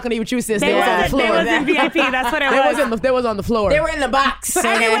wasn't in the balcony with you, sis. They was on the floor. They was in VIP. That's what it was. They was on the floor. They were in the box. So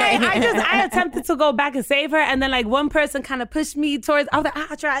anyway, I attempted to go back and save her, and then like one person kind of pushed me towards. I was like,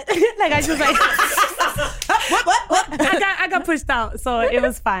 I'll try. Like I just like. What? I got pushed out, so it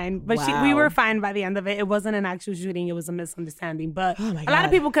was fine. But we were fine by the end of it. It wasn't an actual shooting; it was a misunderstanding. But a lot of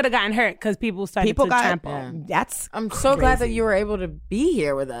people could have gotten hurt because people started to trample. Yeah. I'm so glad that you were able to be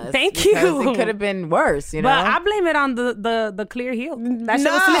here with us. Thank you. It could have been worse, you know. But I blame it on the clear heel. That shit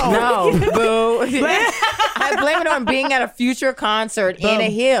No, was boo. I blame it on being at a Future concert in a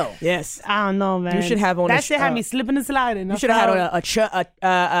heel. Yes, I don't know, man. You should have on that shit had me slipping and sliding. You should have had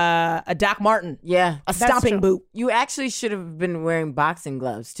on a Doc Martin. Yeah, a stomping boot. You actually should have been wearing boxing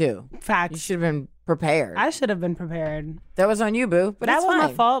gloves too. Facts. You should have been prepared. I should have been prepared. That was on you, boo. But That that's was fine.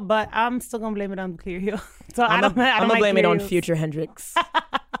 my fault, but I'm still gonna blame it on Clear Heel. So I'm gonna like blame it Clear on Heels. Future Hendrix.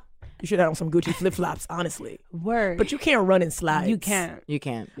 You should have on some Gucci flip flops, honestly. Word. But you can't run in slides. You can't. You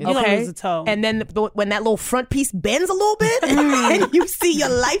can't. You're gonna lose a toe. And then when that little front piece bends a little bit and you see your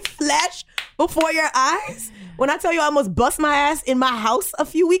life flash before your eyes. When I tell you I almost bust my ass in my house a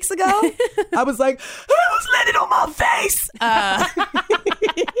few weeks ago, I was like, I was landing on my face.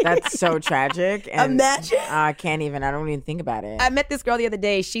 That's so tragic. And Imagine. I can't even. I don't even think about it. I met this girl the other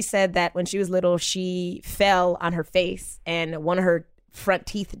day. She said that when she was little, she fell on her face and one of her front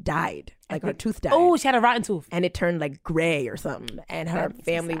teeth died. Like her tooth died. Oh, she had a rotten tooth. And it turned like gray or something. And her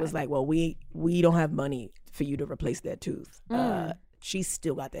family was like, well, we don't have money for you to replace that tooth. She's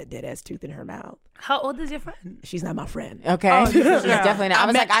still got that dead ass tooth in her mouth. How old is your friend? She's not my friend. Okay. She's definitely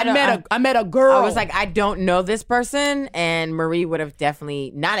not. I met a girl. I was like, I don't know this person, and Marie would have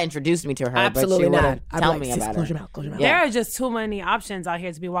definitely not introduced me to her, absolutely but she would not. have I'd be told like, me sis, about close her. your mouth, close your mouth. There are just too many options out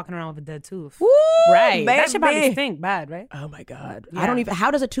here to be walking around with a dead tooth. Woo, Right. That should probably baby. stink bad, right? Oh my God. Yeah. I don't even,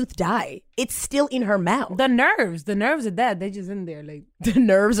 how does a tooth die? It's still in her mouth. The nerves are dead. They just in there like. The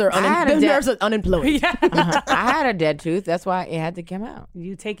nerves are, unemployed. Yeah. I had a dead tooth. That's why it had to come out.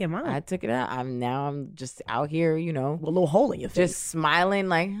 You take him out. I took it out. I'm just out here, A little hole in your face. just smiling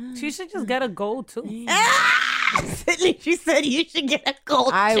like. She should just get a gold tooth. Sydney, she said you should get a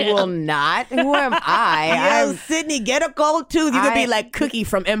gold I tooth. will not. Who am I? Yo, Sydney, get a gold tooth. You could be I- like Cookie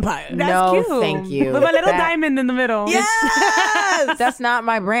from Empire. That's No, cute. thank you. With a little That- diamond in the middle. Yes! That's not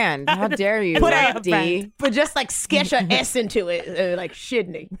my brand. How dare you, Put it up, D? But just like sketch a S into it, like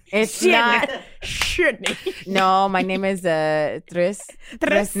Sydney. It's not. Sydney. No, my name is Tres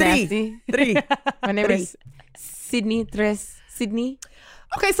Nasty. Three. My name Three. is Sydney Sydney.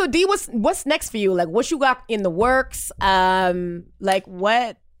 Okay, so D, what's next for you? Like, what you got in the works? Like,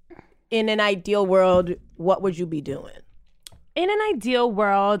 what in an ideal world, what would you be doing? In an ideal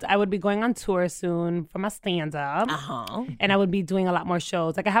world, I would be going on tour soon for my stand-up. And I would be doing a lot more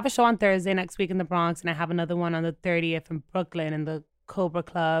shows. Like, I have a show on Thursday next week in the Bronx, and I have another one on the 30th in Brooklyn in the Cobra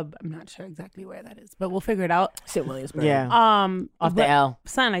Club. I'm not sure exactly where that is, but we'll figure it out. St. Williamsburg. Yeah. Off the but- L.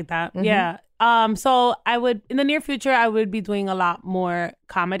 Something like that. Yeah. So I would, in the near future, I would be doing a lot more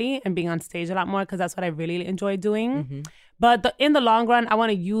comedy and being on stage a lot more because that's what I really enjoy doing. But in the long run, I want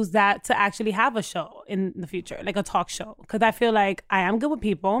to use that to actually have a show in the future, like a talk show, because I feel like I am good with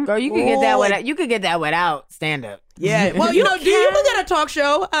people. Girl, you could get that without. You could get that without stand up. Yeah. Well, you know, D, you can get a talk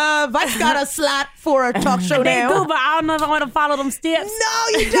show. Vice got a slot for a talk show They now. do, but I don't know if I want to follow them steps.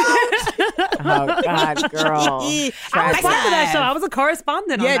 No, you don't. Oh God, girl. I was Tragic. part of that show. I was a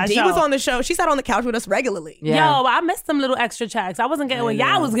correspondent on Yeah, that D show. was on the show. She sat on the couch with us regularly. Yeah. Yo, I missed some little extra checks. I wasn't getting what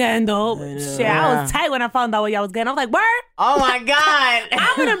y'all was getting, though. Shit, I was tight when I found out what y'all was getting. I was like, word, Oh my God.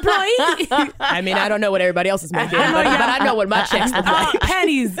 I'm an employee. I mean, I don't know what everybody else is making, but I know what my checks look like.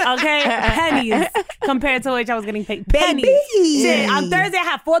 Pennies, okay? Pennies compared to what I was getting paid. Pennies. Baby. Shit, on Thursday, I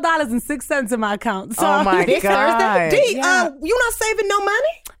had $4.06 in my account. So, Oh my This God. Thursday? D, Yeah. you not saving no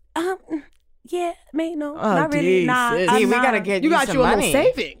money? yeah, mate, no, Oh, not really. D, Nah, sis. I'm See, we not. gotta get You got some you a money.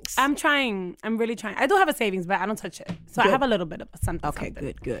 little savings. I'm trying. I'm really trying. I do have a savings, but I don't touch it. So I have a little bit of something. Okay,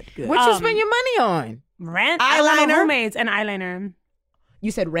 something. good. What you spend your money on? Rent, I want Eyeliner? roommates, and eyeliner. You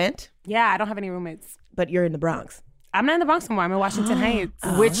said rent, Yeah, I don't have any roommates. but you're in the Bronx. I'm not in the Bronx anymore. I'm in Washington Heights.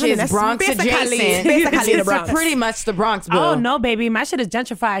 Which honey, is that's Bronx basically- adjacent. basically the It's Bronx. pretty much the Bronx, boo. Oh no, baby, my shit is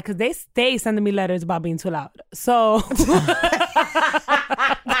gentrified because they stay sending me letters about being too loud. So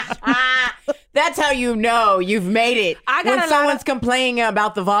That's how you know you've made it. I got when a lot someone's of- complaining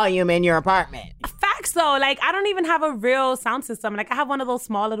about the volume in your apartment. facts though, like I don't even have a real sound system. Like I have one of those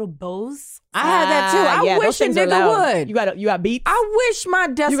small little Bose. I had that too. I yeah, those wish a things are nigga loud. would. You got beats? I wish my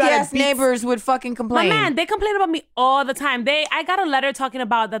dusty got ass Beats? neighbors would fucking But complain. man, they complain about me all the time. I got a letter talking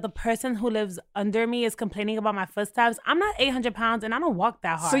about that the person who lives under me is complaining about my footsteps. I'm not 800 pounds and I don't walk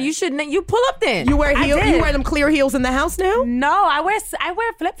that hard. so you should you pull up then. You wear I heels? did. You wear them clear heels in the house now? No, I wear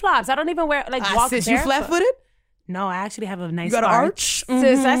flip flops. I don't even wear like walk Sis, you barefoot. flat footed? No, I actually have a nice You got an arch?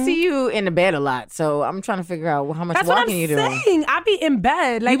 Sis, I see you in the bed a lot, so I'm trying to figure out how much That's what I'm walking you doing. saying. I be in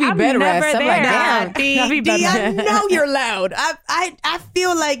bed. Like be I'm bed never rest. I'm there. like, damn. I be bed D, I rest. know you're loud. I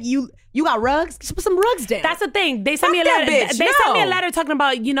feel like you got rugs. Just put some rugs down. That's the thing. They sent me a Fuck that letter. bitch. They sent me a No. letter talking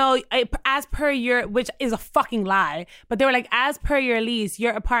about, as per your, which is a fucking lie. But they were like, as per your lease,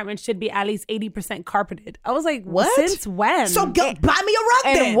 your apartment should be at least 80% carpeted. I was like, What? Since when? So buy me a rug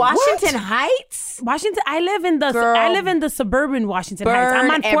And then. Washington What? Heights? Washington. I live in the suburban Washington Heights.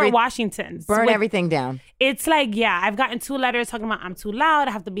 I'm on Fort Washington. Burn everything down. It's like, yeah, I've gotten 2 letters talking about I'm too loud.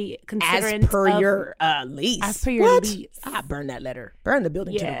 I have to be considerate as per your lease. As per your lease. I burn that letter. Burn the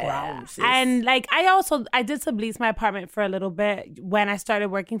building to the ground. Sis. And like I did sublease my apartment for a little bit when I started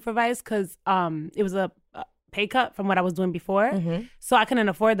working for Vice because it was a pay cut from what I was doing before. So I couldn't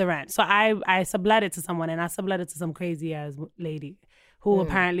afford the rent. So I sublet it to someone, and I sublet it to some crazy ass lady who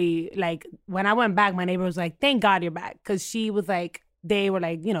apparently, like, when I went back, my neighbor was like, thank God you're back. Because she was like, they were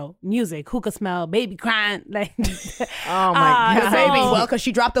like, you know, music, hookah smell, baby crying. Like, oh my God. The baby. Well, because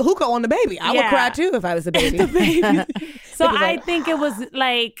she dropped the hookah on the baby. I would cry too if I was a baby. So I think it was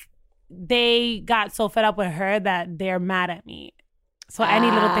like they got so fed up with her that they're mad at me. So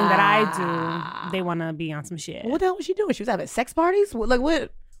any little thing that I do, they want to be on some shit. What the hell was she doing? She was having sex parties? Like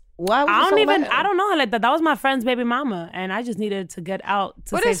what? Why was I don't know. Like that was my friend's baby mama, and I just needed to get out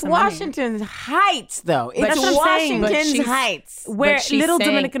to But save it's some Washington Heights, though. It's That's what I'm saying. Washington Heights. Where Little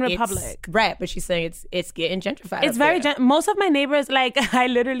Dominican it's- Republic. Right, but she's saying it's getting gentrified. It's very most of my neighbors, like I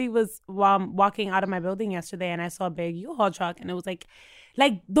literally was walking out of my building yesterday and I saw a big U-Haul truck and it was like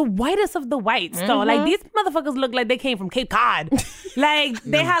the whitest of the whites though. Like these motherfuckers look like they came from Cape Cod. Like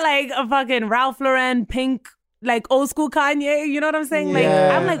they had like a fucking Ralph Lauren pink, like old school Kanye, you know what I'm saying? Like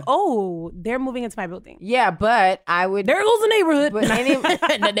I'm like, oh, they're moving into my building. Yeah, but I would. There goes the neighborhood. But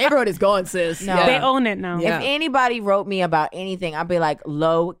the neighborhood is gone, sis. No. They own it now. If anybody wrote me about anything, I'd be like,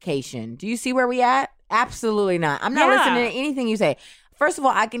 location. Do you see where we at? Absolutely not. I'm not listening to anything you say. First of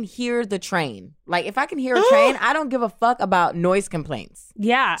all, I can hear the train. Like, if I can hear a train, I don't give a fuck about noise complaints.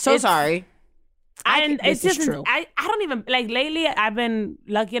 Yeah. So sorry. And it's just true. I don't even like lately. I've been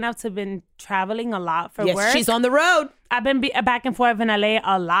lucky enough to been traveling a lot for Yes, work. she's on the road. I've been back and forth in LA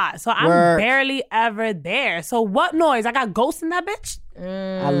a lot, so I'm barely ever there. So what noise? I got ghosts in that bitch.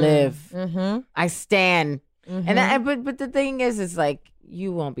 I live. I stand. And but the thing is like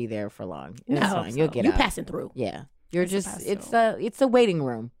you won't be there for long. It's fine. You'll get You out. passing through. Yeah. You're it's a waiting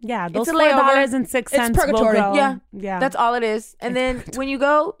room. Yeah, those it's a layover. $4.06 It's purgatory. will go. Yeah. That's all it is. And then when you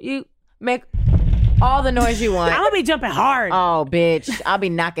go, you make all the noise you want. I'm gonna be jumping hard. Oh, bitch. I'll be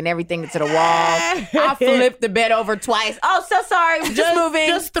knocking everything to the wall. I'll flip the bed over twice. Oh, so sorry. Just moving.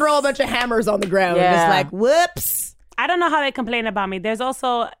 Just throw a bunch of hammers on the ground. Yeah. Just like, whoops. I don't know how they complain about me. There's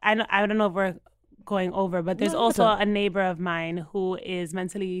also I don't know if we're going over, but there's also a neighbor of mine who is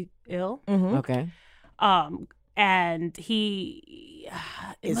mentally ill. Okay. And he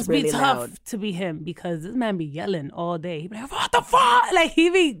it must really be tough loud. to be him because this man be yelling all day. He be like, what the fuck? Like he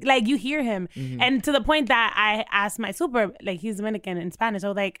be like, you hear him. And to the point that I asked my super, like he's Dominican in Spanish. I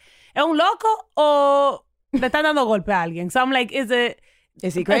was like, ¿es un loco o le están dando golpe a alguien? So I'm like, is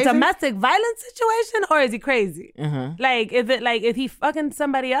he crazy? A domestic violence situation or is he crazy? Like, is he fucking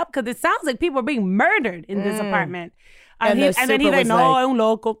somebody up? Because it sounds like people are being murdered in this apartment. And then he's like, no, es un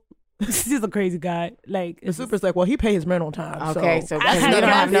loco. He's a crazy guy. Like The super's like, well, he pays his rent on time. Okay, so I you don't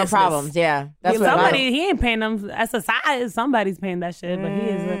have have no business. problems. Yeah. That's what somebody, he ain't paying them. That's a side. Somebody's paying that shit, but he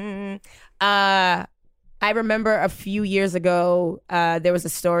is. I remember a few years ago, there was a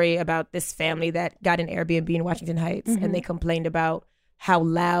story about this family that got an Airbnb in Washington Heights, and they complained about how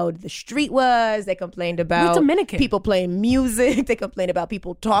loud the street was. They complained about Dominican. people playing music. They complained about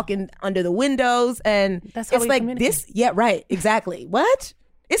people talking under the windows, and That's how it's we like communicate. this. Yeah, right. Exactly. What?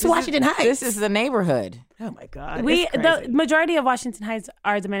 It's Washington Heights. This is the neighborhood. Oh my God. The majority of Washington Heights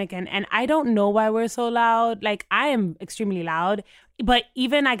are Dominican, and I don't know why we're so loud. Like I am extremely loud, but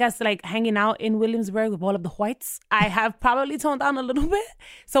even I guess like hanging out in Williamsburg with all of the whites, I have probably toned down a little bit.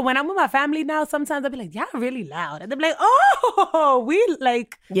 So when I'm with my family now, sometimes I'll be like, "Yeah, really loud," and they'll be like, "Oh, we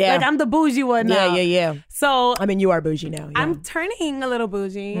like I'm the bougie one now." Yeah. So I mean, you are bougie now. Yeah. I'm turning a little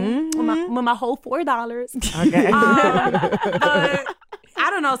bougie with my whole $4. Okay. I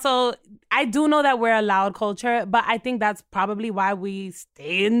don't know. So I do know that we're a loud culture, but I think that's probably why we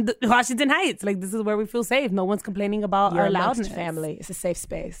stay in Washington Heights. Like this is where we feel safe. No one's complaining about You're our amongst loudness. family. It's a safe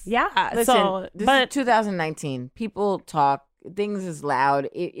space. Yeah. Listen, this is 2019. People talk. Things is loud.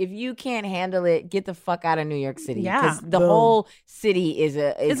 If you can't handle it, get the fuck out of New York City. Yeah. Because the whole city is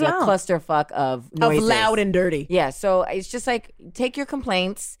a loud. clusterfuck of noises. Of loud and dirty. Yeah, so it's just like take your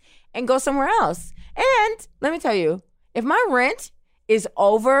complaints and go somewhere else. And let me tell you, if my rent is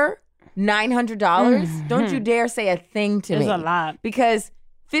over $900, don't you dare say a thing to me. It's a lot. Because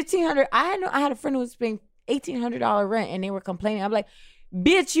 $1,500. I had a friend who was paying $1,800 rent, and they were complaining. I'm like,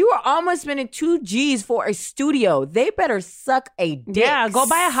 bitch, you are almost spending 2 G's for a studio. They better suck a dick. Yeah, go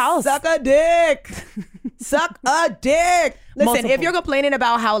buy a house. Suck a dick. Suck a dick. Listen, Multiple. if you're complaining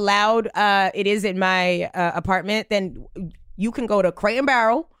about how loud it is in my apartment, then you can go to Crate and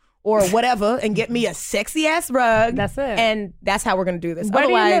Barrel or whatever and get me a sexy ass rug. That's it. And that's how we're gonna do this. Where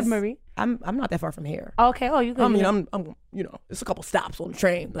Otherwise, do you live, Marie? I'm not that far from here. Okay. Oh, you good. I mean, I'm it's a couple stops on the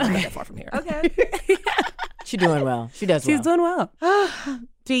train, but I'm not that far from here. Okay. She's doing well. She does well. She's doing well.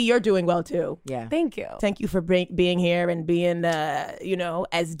 Dee, you're doing well too. Yeah. Thank you. Thank you for being here and being,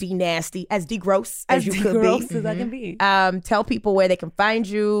 as Dee Nasty, as Dee Gross as you could gross be. as I can be. Tell people where they can find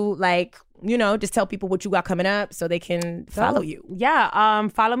you. Like, just tell people what you got coming up so they can follow you. Yeah.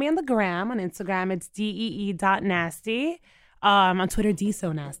 Follow me on the gram. On Instagram, it's DEE.nasty. On Twitter, D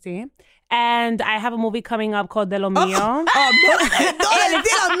So Nasty. And I have a movie coming up called De Lo Mio. El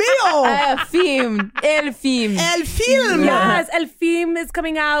film. El film. El film. Yes, El Film is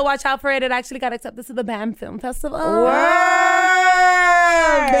coming out. Watch out for it. It actually got accepted to the BAM Film Festival.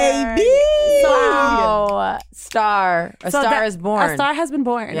 Baby. Wow. Star. A star is born. A star has been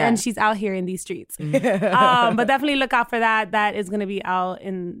born, and she's out here in these streets. But definitely look out for that. That is going to be out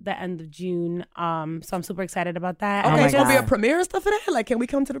in the end of June. So I'm super excited about that. Okay, my it's going to be a God. premiere and stuff for that? Like, can we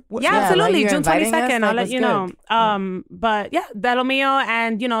come to the... Yeah, absolutely. like you're June inviting 22nd. us? I'll Like, let you what's know. But yeah, De Lo Mio.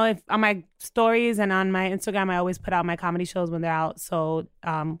 And, if on my stories and on my Instagram, I always put out my comedy shows when they're out. So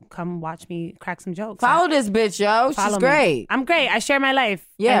come watch me crack some jokes. Follow this bitch, yo. Follow She's me. great. I'm great. I share my life.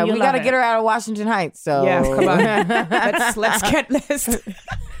 Yeah, and you'll we got to love get it. her out of Washington Heights. So Yeah, come on. let's get this.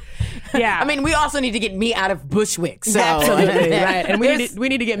 Yeah. I mean, we also need to get me out of Bushwick. So Absolutely, right. And There's- we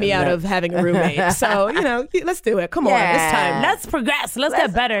need to get me out of having a roommate. So, let's do it. Come on, it's time. Let's progress. Let's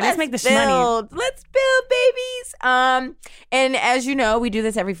get better. Let's make this money. build. Let's build, babies. And as you know, we do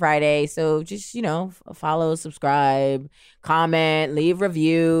this every Friday. So just, follow, subscribe, comment, leave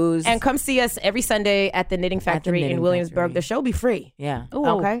reviews. And come see us every Sunday at the Knitting Factory Knitting in Williamsburg. Factory. The show be free. yeah. Ooh.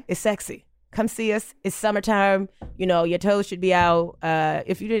 Okay? It's sexy. Come see us. It's summertime. Your toes should be out.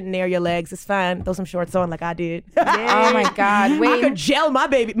 If you didn't nail your legs, it's fine. Throw some shorts on like I did. Oh my God. I Wait. could gel my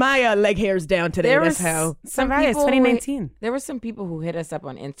leg hairs down today. There That's was how. some Right, it's people 2019. There were some people who hit us up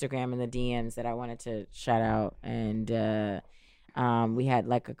on Instagram in the DMs that I wanted to shout out, and we had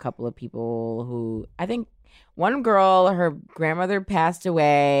like a couple of people who I think one girl, her grandmother passed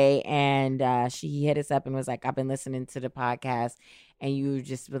away, and she hit us up and was like, "I've been listening to the podcast, and you've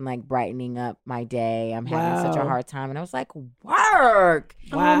just been like brightening up my day. I'm having such a Wow. hard time," and I was like, "Work."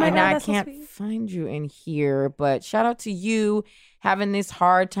 Wow. Oh my And God, I that's so can't sweet. find you in here, but shout out to you having this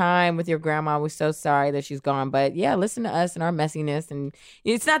hard time with your grandma. We're so sorry that she's gone, but yeah, listen to us and our messiness, and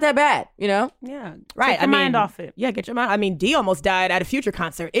it's not that bad, Yeah. Right. Take your mind off it. Yeah, get your mind. I mean, Dee almost died at a Future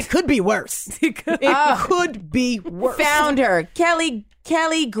concert. It could be worse. It could be worse. Found her,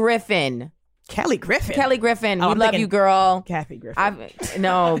 Kelly Griffin. Kelly Griffin. Kelly Griffin, Oh, we I'm love thinking you, girl. Kathy Griffin.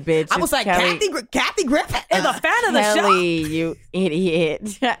 No, bitch. I was it's like, Kelly. Kathy Griffin is a fan of the Kelly, show. you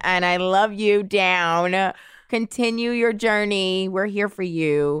idiot. And I love you down. Continue your journey. We're here for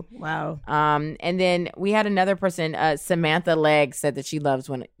you. Wow. And then we had another person, Samantha Legg, said that she loves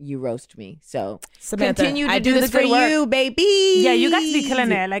when you roast me. So Samantha, continue to I do the this good for work. you, baby. Yeah, you guys be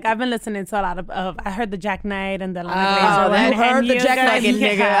killing it. Like I've been listening to a lot of I heard the Jack Knight and the Lana Oh, Glazer one, that and heard the you Jack guys- Knight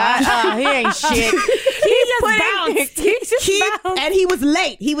nigga. He ain't shit. He just bounced. He just bounced. And he was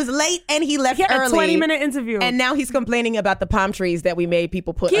late. He was late and he left He had a early. 20-minute interview. And now he's complaining about the palm trees that we made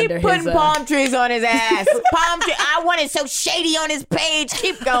people put Keep under putting his... palm trees on his ass. Palm tree. I want it so shady on his page.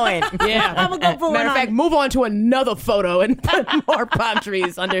 Keep going. Yeah. I'm gonna go for Matter one of fact, on. move on to another photo and put more palm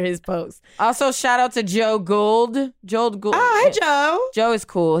trees under his post. Also, shout out to Joe Gould. Joe Gould. Oh, hey, Joe. Joe is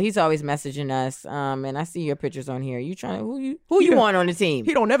cool. He's always messaging us. And I see your pictures on here. You trying to who you want on the team?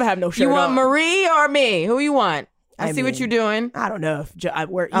 He don't never have no shirt You want on. Marie or me? Who you want? I see what mean, you're doing. I don't know if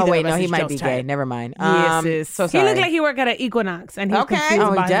we're Oh either wait, of us no, he is might Joe's be type. gay. Never mind. Yes, sis. So He sorry. looked like he worked at an Equinox, and he's Okay. confused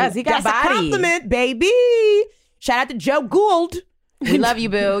Oh, he about does. it. He got That's a body. compliment, baby. Shout out to Joe Gould. We love you,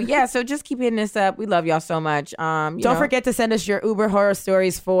 boo. Yeah, so just keep hitting this up. We love y'all so much. Don't forget to send us your Uber horror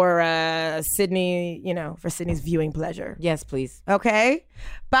stories for Sydney, for Sydney's viewing pleasure. Yes, please. Okay?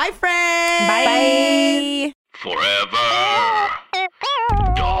 Bye, friends. Bye. Forever.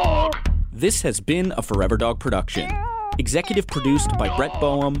 Dog. This has been a Forever Dog production. Executive produced by Brett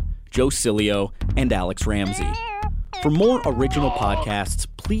Boehm, Joe Cilio, and Alex Ramsey. For more original podcasts,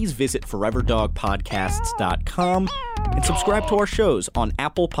 please visit foreverdogpodcasts.com and subscribe to our shows on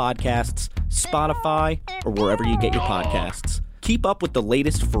Apple Podcasts, Spotify, or wherever you get your podcasts. Keep up with the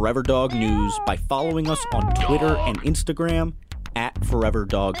latest Forever Dog news by following us on Twitter and Instagram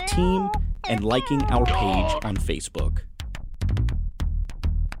 @ForeverDogTeam and liking our page on Facebook.